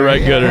Write Gooder. How to write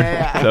gooder.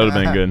 Yeah. That would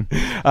have been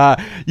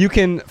good. You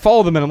can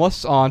follow The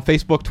Minimalists on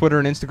Facebook, Twitter,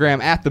 and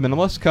Instagram at The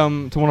Minimalists.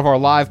 Come to one of our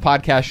live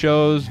podcast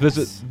shows.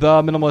 Visit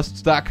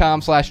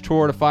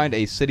theminimalists.com/tour to find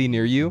a city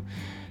near you.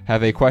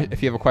 If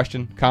you have a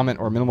question, comment,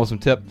 or minimalism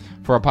tip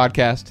for our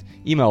podcast,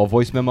 email a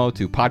voice memo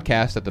to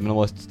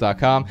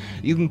podcast@theminimalists.com.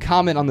 You can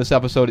comment on this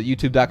episode at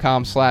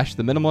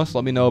youtube.com/theminimalists.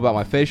 Let me know about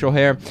my facial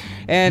hair.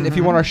 And if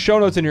you want our show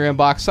notes in your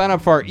inbox, sign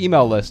up for our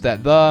email list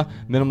at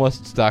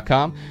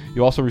theminimalists.com.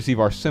 You'll also receive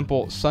our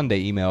simple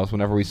Sunday emails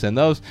whenever we send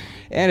those.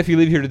 And if you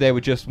leave here today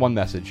with just one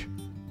message,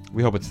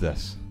 we hope it's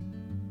this: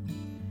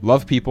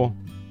 love people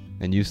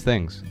and use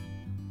things,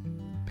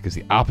 because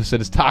the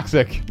opposite is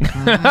toxic.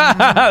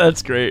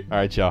 That's great. All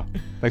right, y'all.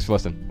 Thanks for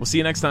listening. We'll see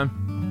you next time.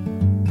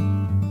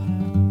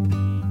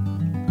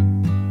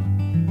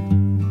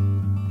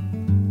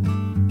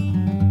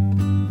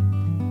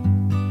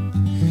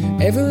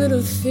 Every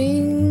little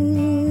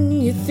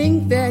thing you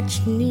think that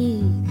you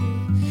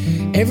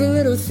need. Every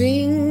little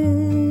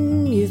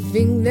thing you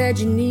think that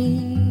you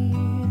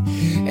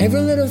need.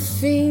 Every little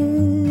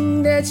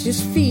thing that's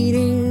just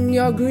feeding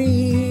your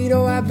greed.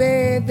 Oh, I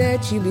bet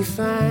that you'd be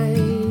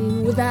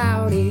fine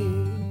without it.